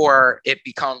before it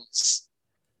becomes,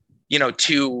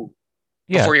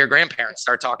 before your grandparents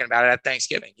start talking about it at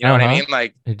Thanksgiving. You know what I mean?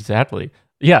 Like exactly.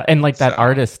 Yeah. And like that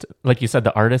artist, like you said,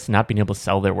 the artist not being able to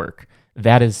sell their work,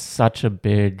 that is such a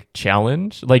big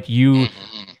challenge. Like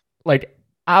like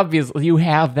obviously you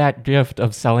have that gift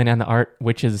of selling on the art,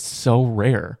 which is so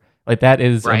rare. Like that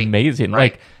is amazing.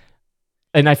 Right. Like,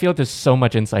 and I feel like there's so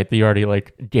much insight that you already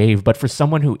like gave, but for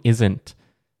someone who isn't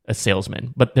a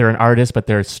salesman, but they're an artist, but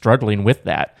they're struggling with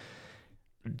that,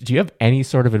 do you have any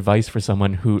sort of advice for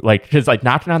someone who like is like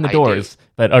knocking on the doors?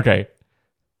 But okay.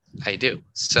 I do.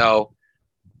 So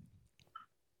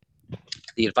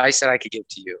the advice that I could give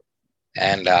to you,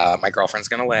 and my girlfriend's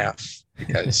going to laugh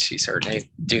because she's heard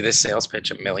me do this sales pitch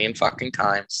a million fucking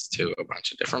times to a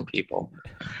bunch of different people.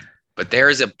 But there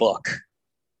is a book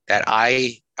that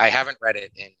I haven't read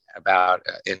it in about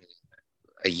in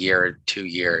a year, 2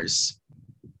 years,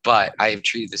 but I have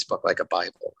treated this book like a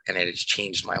Bible, and it has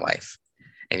changed my life.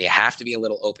 And you have to be a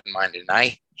little open-minded. And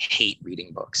I hate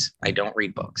reading books. I don't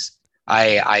read books.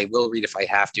 I will read if I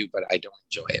have to, but I don't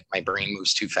enjoy it. My brain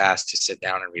moves too fast to sit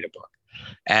down and read a book.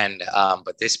 And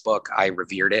but this book, I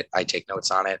revered it. I take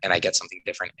notes on it, and I get something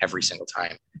different every single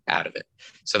time out of it.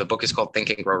 So the book is called Think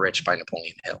and Grow Rich by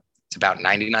Napoleon Hill. It's about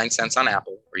 99 cents on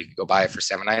Apple, or you can go buy it for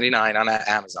 $7.99 on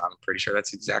Amazon. I'm pretty sure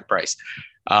that's the exact price.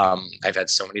 I've had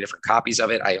so many different copies of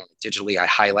it. I own it digitally. I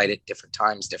highlight it different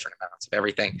times, different amounts of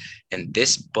everything. And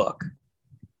this book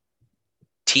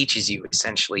teaches you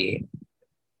essentially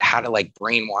how to like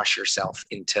brainwash yourself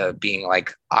into being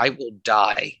like, I will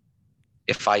die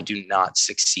if I do not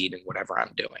succeed in whatever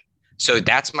I'm doing. So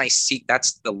that's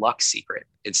that's the luck secret.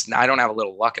 I don't have a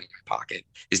little luck in my pocket.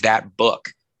 Is that book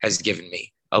has given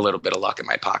me a little bit of luck in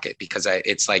my pocket, because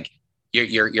it's like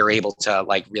you're able to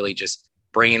like really just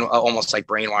almost like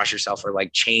brainwash yourself, or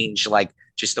like change like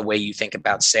just the way you think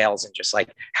about sales, and just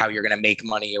like how you're going to make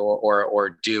money,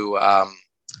 or do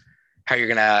how you're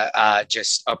going to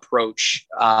just approach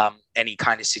any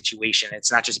kind of situation.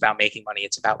 It's not just about making money.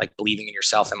 It's about like believing in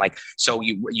yourself. And like, so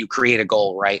you create a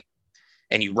goal, right?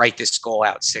 And you write this goal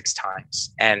out 6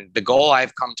 times. And the goal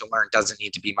I've come to learn doesn't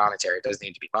need to be monetary. It doesn't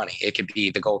need to be money.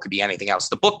 The goal could be anything else.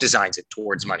 The book designs it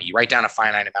towards money. You write down a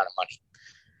finite amount of money,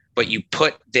 but you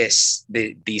put these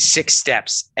 6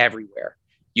 steps everywhere.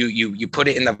 You put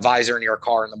it in the visor in your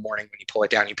car in the morning when you pull it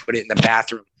down. You put it in the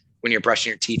bathroom when you're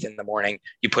brushing your teeth in the morning.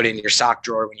 You put it in your sock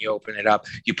drawer when you open it up.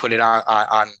 You put it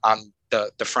on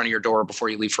the front of your door before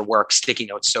you leave for work, sticky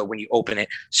notes. So when you open it,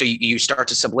 so you start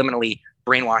to subliminally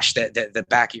brainwash the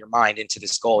back of your mind into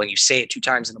this goal. And you say it 2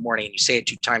 times in the morning, and you say it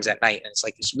 2 times at night. And it's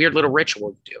like this weird little ritual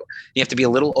you do. You have to be a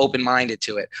little open-minded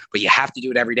to it, but you have to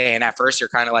do it every day. And at first you're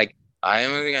kind of like,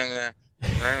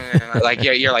 like,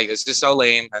 you're like, this is so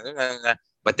lame.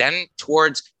 But then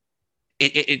towards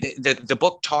it, the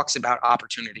book talks about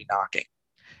opportunity knocking,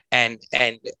 and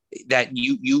that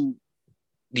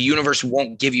the universe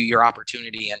won't give you your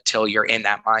opportunity until you're in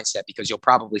that mindset, because you'll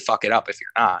probably fuck it up if you're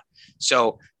not.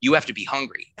 So you have to be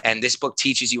hungry. And this book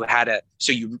teaches you how to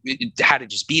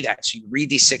just be that. So you read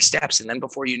these 6 steps, and then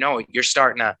before you know it,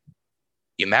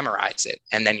 you memorize it.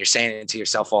 And then you're saying it to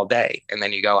yourself all day. And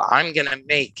then you go, I'm going to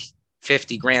make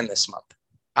 50 grand this month.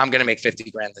 I'm going to make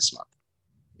 50 grand this month.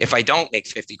 If I don't make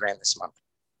 50 grand this month,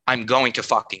 I'm going to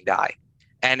fucking die.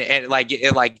 And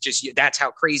just, that's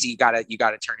how crazy you gotta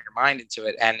turn your mind into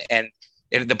it. And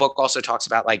the book also talks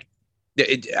about like,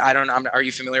 I don't know. Are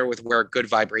you familiar with where good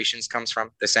vibrations comes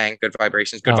from? The saying, good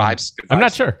vibrations, good vibes. Good vibes. I'm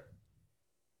not sure.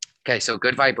 Okay. So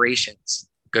good vibrations,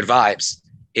 good vibes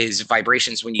is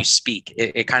vibrations when you speak.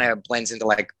 It kind of blends into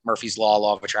like Murphy's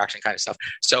law of attraction kind of stuff.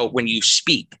 So when you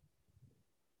speak,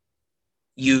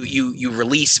 you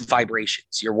release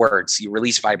vibrations, your words, you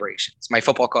release vibrations. My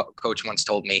football coach once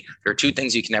told me there are 2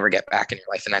 things you can never get back in your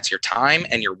life, and that's your time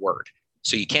and your word.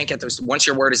 So you can't get those. Once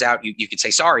your word is out, you can say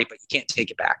sorry, but you can't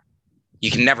take it back. You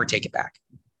can never take it back.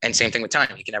 And same thing with time.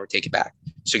 You can never take it back.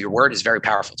 So your word is very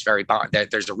powerful. It's very bond.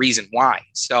 There's a reason why.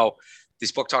 So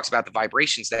this book talks about the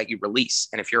vibrations that you release.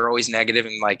 And if you're always negative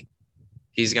and like,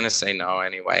 he's going to say no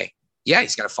anyway. Yeah,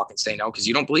 he's going to fucking say no because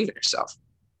you don't believe in yourself.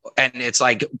 And it's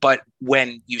like, but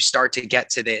when you start to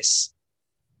get to this,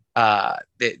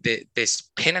 this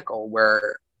pinnacle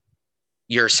where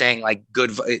you're saying like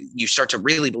you start to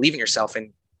really believe in yourself,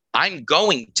 and I'm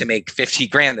going to make 50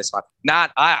 grand this month.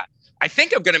 Not, I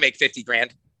think I'm going to make 50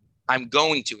 grand. I'm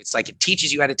going to. It's like it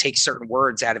teaches you how to take certain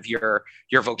words out of your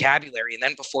vocabulary. And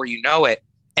then before you know it,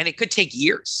 and it could take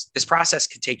years. This process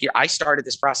could take years. I started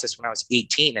this process when I was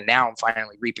 18, and now I'm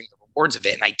finally reaping the rewards of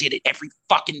it. And I did it every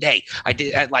fucking day.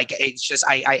 It's just,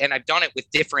 and I've done it with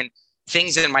different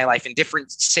things in my life and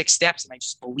different 6 steps. And I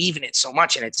just believe in it so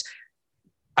much. And it's,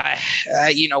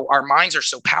 our minds are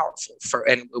so powerful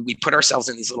and we put ourselves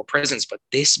in these little prisons, but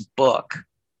this book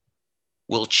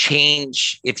will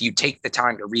change if you take the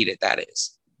time to read it, that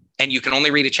is. And you can only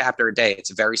read a chapter a day.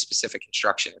 It's a very specific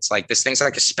instruction. It's like, this thing's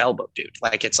like a spell book, dude.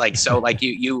 Like, it's like, so like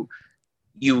you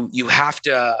have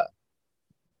to,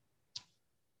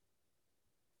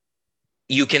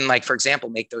 you can, like, for example,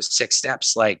 make those 6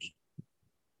 steps. Like,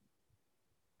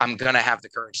 I'm going to have the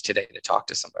courage today to talk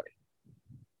to somebody.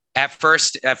 At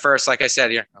first, like I said,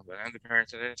 I'm going to have the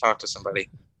courage today to talk to somebody.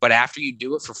 But after you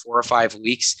do it for 4 or 5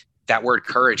 weeks, that word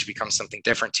courage becomes something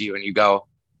different to you. And you go,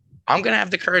 I'm going to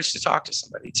have the courage to talk to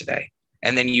somebody today.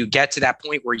 And then you get to that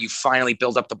point where you finally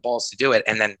build up the balls to do it.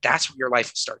 And then that's when your life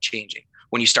will start changing,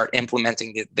 when you start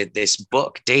implementing this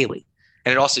book daily.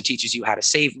 And it also teaches you how to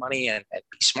save money and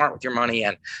be smart with your money.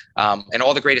 And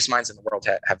all the greatest minds in the world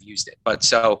have used it. But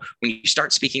so when you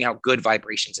start speaking out good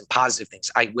vibrations and positive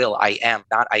things, I will, I am,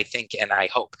 not I think, and I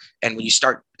hope. And when you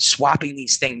start swapping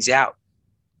these things out,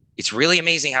 it's really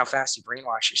amazing how fast you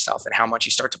brainwash yourself and how much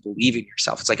you start to believe in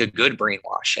yourself. It's like a good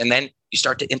brainwash. And then you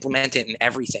start to implement it in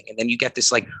everything. And then you get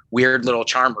this like weird little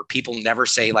charm where people never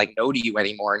say like no to you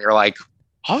anymore. And you're like,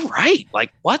 all right,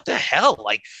 like what the hell?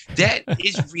 Like that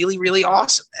is really, really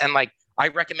awesome. And like, I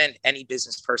recommend any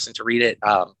business person to read it.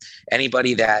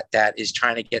 Anybody that is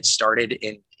trying to get started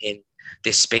in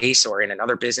this space or in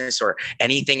another business or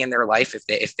anything in their life,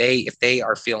 if they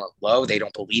are feeling low, they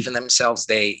don't believe in themselves,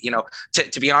 they, you know,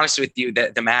 to be honest with you,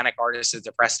 the manic artist, the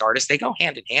depressed artist, they go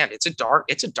hand in hand. It's a dark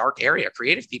area.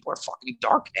 Creative people are fucking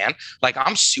dark, man. Like,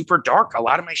 I'm super dark. A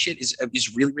lot of my shit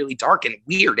is really, really dark and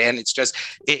weird. And it's just,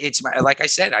 it's like I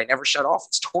said, I never shut off.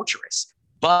 It's torturous.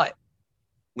 But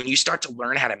when you start to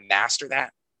learn how to master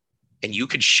that, and you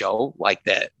could show like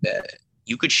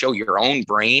you could show your own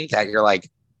brain that you're like,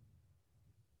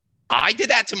 I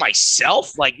did that to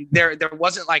myself. Like there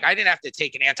wasn't like, I didn't have to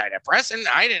take an antidepressant.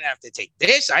 I didn't have to take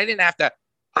this. I didn't have to,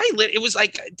 it was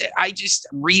like, I just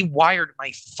rewired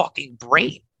my fucking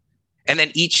brain. And then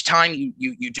each time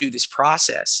you do this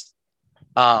process,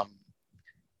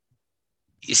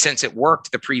 since it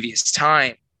worked the previous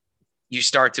time, you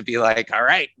start to be like, all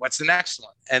right, what's the next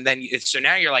one? And then so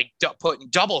now you're like putting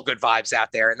double good vibes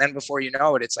out there. And then before you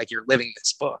know it, it's like you're living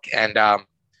this book. And,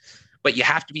 but you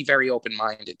have to be very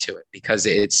open-minded to it because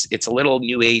it's a little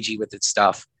new agey with its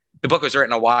stuff. The book was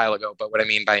written a while ago, but what I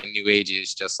mean by new agey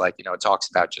is just like, you know, it talks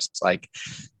about just like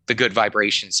the good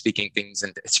vibrations, speaking things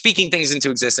into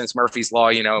existence. Murphy's Law,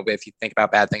 you know, if you think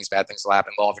about bad things will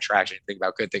happen. Law of attraction, think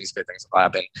about good things will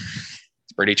happen.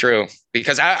 Pretty true,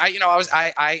 because I'm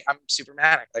super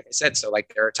manic, like I said. So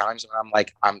like there are times when I'm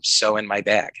like, I'm so in my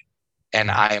bag and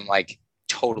I am like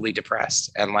totally depressed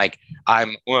and like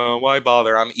well, why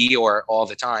bother? I'm Eeyore all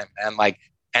the time. And like,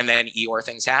 and then Eeyore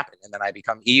things happen and then I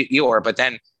become Eeyore. But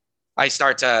then I'm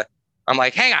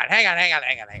like, hang on.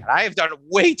 I have done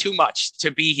way too much to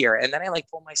be here. And then I like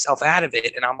pull myself out of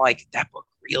it. And I'm like, that book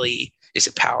really is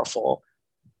a powerful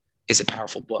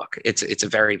book. It's a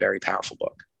very, very powerful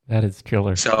book. That is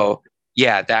killer. So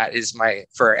yeah, that is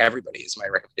for everybody is my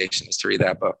recommendation is to read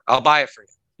that book. I'll buy it for you.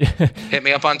 Hit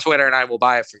me up on Twitter and I will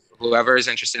buy it for you. Whoever is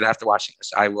interested after watching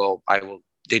this, I will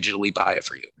digitally buy it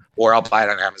for you, or I'll buy it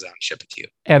on Amazon and ship it to you.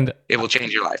 And it will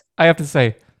change your life. I have to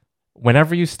say,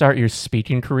 whenever you start your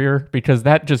speaking career, because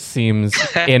that just seems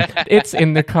it's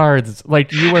in the cards.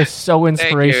 Like you are so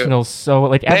inspirational, so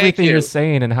like everything you're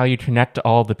saying and how you connect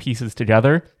all the pieces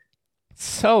together.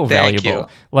 So valuable.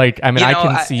 Like, I mean, I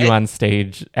can see you on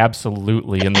stage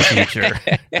absolutely in the future.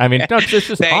 I mean, no, it's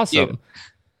just awesome. You.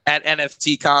 At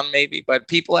NFT Con maybe, but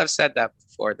people have said that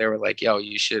before. They were like, yo,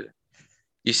 you should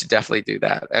definitely do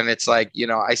that. And it's like, you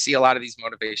know, I see a lot of these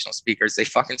motivational speakers, they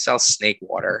fucking sell snake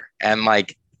water. And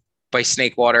like by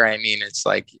snake water, I mean, it's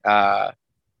like, they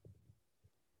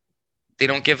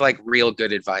don't give like real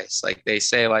good advice. Like they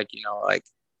say like, you know, like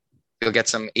you'll get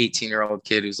some 18-year-old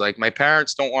kid who's like, my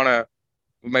parents want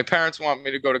me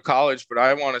to go to college, but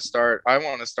I want to start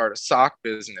a sock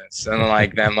business. And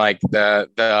like, then like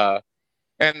the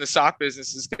sock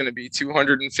business is going to be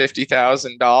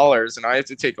 $250,000 and I have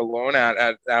to take a loan out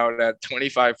at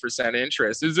 25%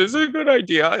 interest. Is this a good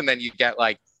idea? And then you get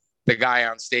like the guy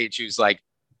on stage who's like,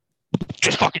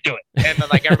 just fucking do it. And then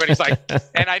like, everybody's like,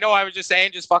 and I know I was just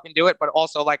saying, just fucking do it. But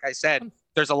also, like I said,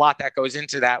 there's a lot that goes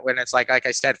into that when it's like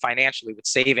I said, financially with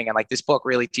saving. And like this book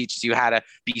really teaches you how to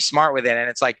be smart with it. And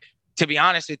it's like, to be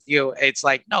honest with you, it's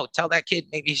like, no, tell that kid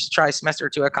maybe he should try a semester or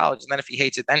two at college. And then if he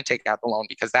hates it, then take out the loan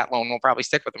because that loan will probably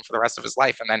stick with him for the rest of his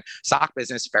life. And then sock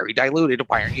business, very diluted.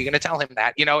 Why aren't you going to tell him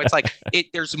that? You know, it's like,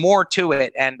 there's more to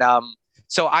it. And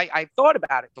so I thought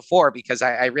about it before because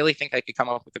I really think I could come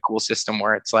up with a cool system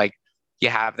where it's like, you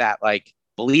have that like,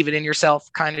 believe it in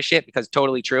yourself kind of shit, because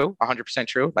totally true, 100%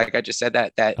 true. Like I just said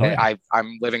that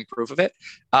I'm living proof of it.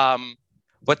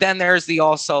 But then there's the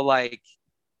also like,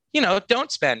 you know,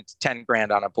 don't spend 10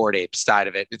 grand on a Bored Ape side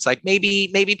of it. It's like,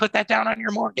 maybe put that down on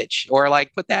your mortgage or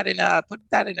like put that in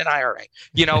an IRA,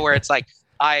 you know, where it's like,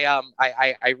 I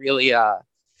really, I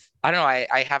don't know.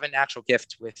 I have a natural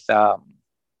gift with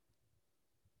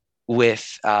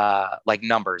like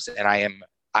numbers, and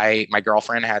my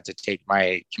girlfriend had to take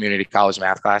my community college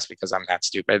math class because I'm that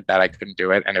stupid that I couldn't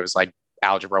do it. And it was like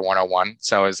algebra 101.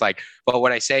 So it's like, but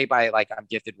what I say by like, I'm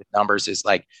gifted with numbers is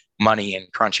like money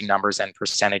and crunching numbers and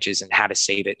percentages and how to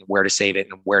save it and where to save it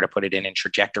and where to put it in and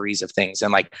trajectories of things.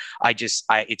 And like,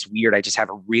 it's weird. I just have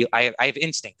I have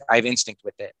instinct. I have instinct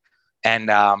with it.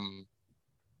 And,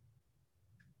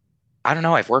 I don't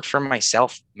know. I've worked for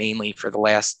myself mainly for the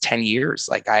last 10 years.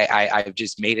 Like I've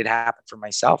just made it happen for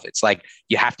myself. It's like,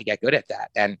 you have to get good at that.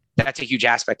 And that's a huge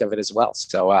aspect of it as well.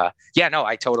 So yeah, no,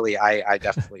 I definitely, I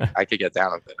could get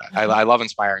down with it. I love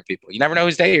inspiring people. You never know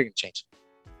whose day you're going to change.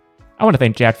 I want to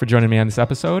thank Jack for joining me on this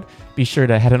episode. Be sure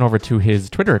to head on over to his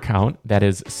Twitter account. That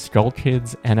is Skull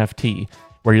Kids NFT,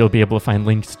 where you'll be able to find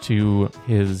links to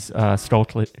his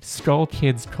Skull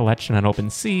Kids collection on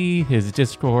OpenSea, his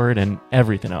Discord, and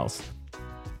everything else.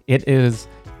 It is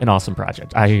an awesome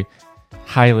project. I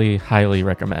highly, highly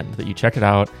recommend that you check it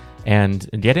out and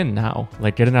get in now.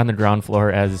 Like, get in on the ground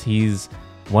floor, as he's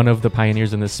one of the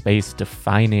pioneers in this space,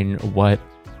 defining what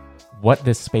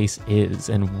this space is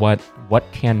and what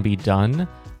can be done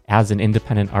as an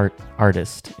independent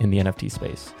artist in the NFT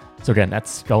space. So again, that's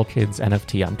Skull Kids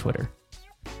NFT on Twitter.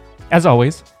 As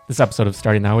always, this episode of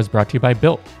Starting Now is brought to you by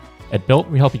Built. At Built,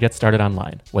 we help you get started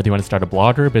online. Whether you want to start a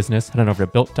blog or a business, head on over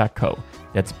to built.co.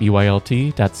 That's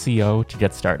BYLT.co to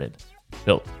get started.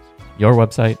 Built, your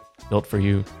website, built for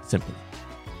you, simply.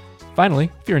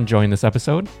 Finally, if you're enjoying this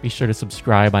episode, be sure to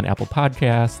subscribe on Apple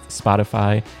Podcasts,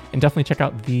 Spotify, and definitely check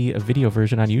out the video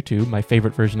version on YouTube, my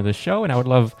favorite version of the show. And I would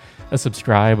love a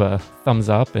subscribe, a thumbs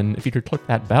up, and if you could click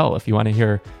that bell if you want to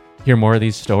hear more of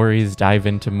these stories, dive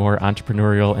into more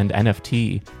entrepreneurial and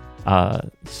NFT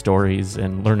stories,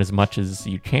 and learn as much as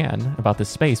you can about this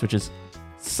space, which is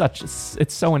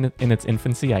it's so in its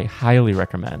infancy. I highly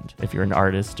recommend, if you're an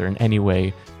artist or in any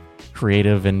way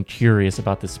creative and curious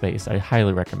about this space, I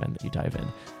highly recommend that you dive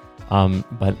in.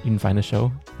 But you can find the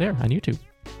show there on YouTube.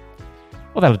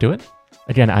 Well, that'll do it.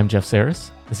 Again, I'm Jeff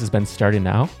Saris. This has been Starting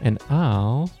Now, and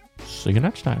I'll see you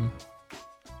next time.